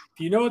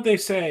 you know what they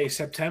say?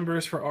 September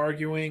is for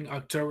arguing.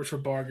 October is for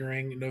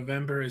bargaining.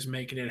 November is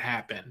making it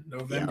happen.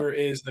 November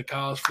is the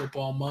college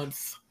football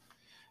month.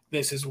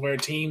 This is where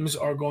teams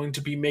are going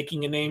to be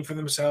making a name for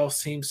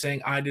themselves. Teams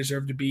saying, I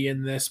deserve to be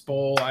in this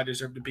bowl. I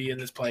deserve to be in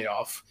this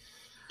playoff.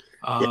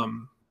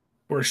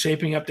 We're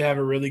shaping up to have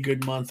a really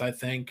good month, I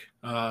think,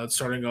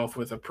 starting off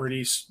with a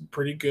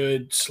pretty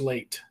good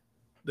slate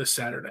this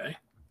Saturday.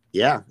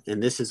 Yeah,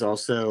 and this is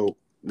also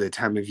the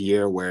time of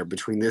year where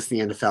between this and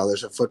the NFL,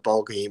 there's a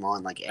football game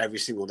on like every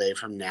single day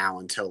from now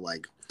until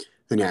like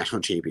the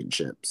national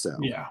championship. So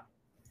yeah,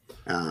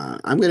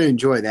 I'm going to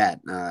enjoy that.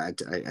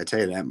 I tell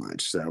you that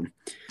much. So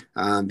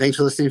thanks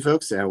for listening,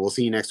 folks. We'll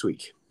see you next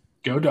week.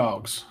 Go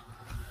Dogs.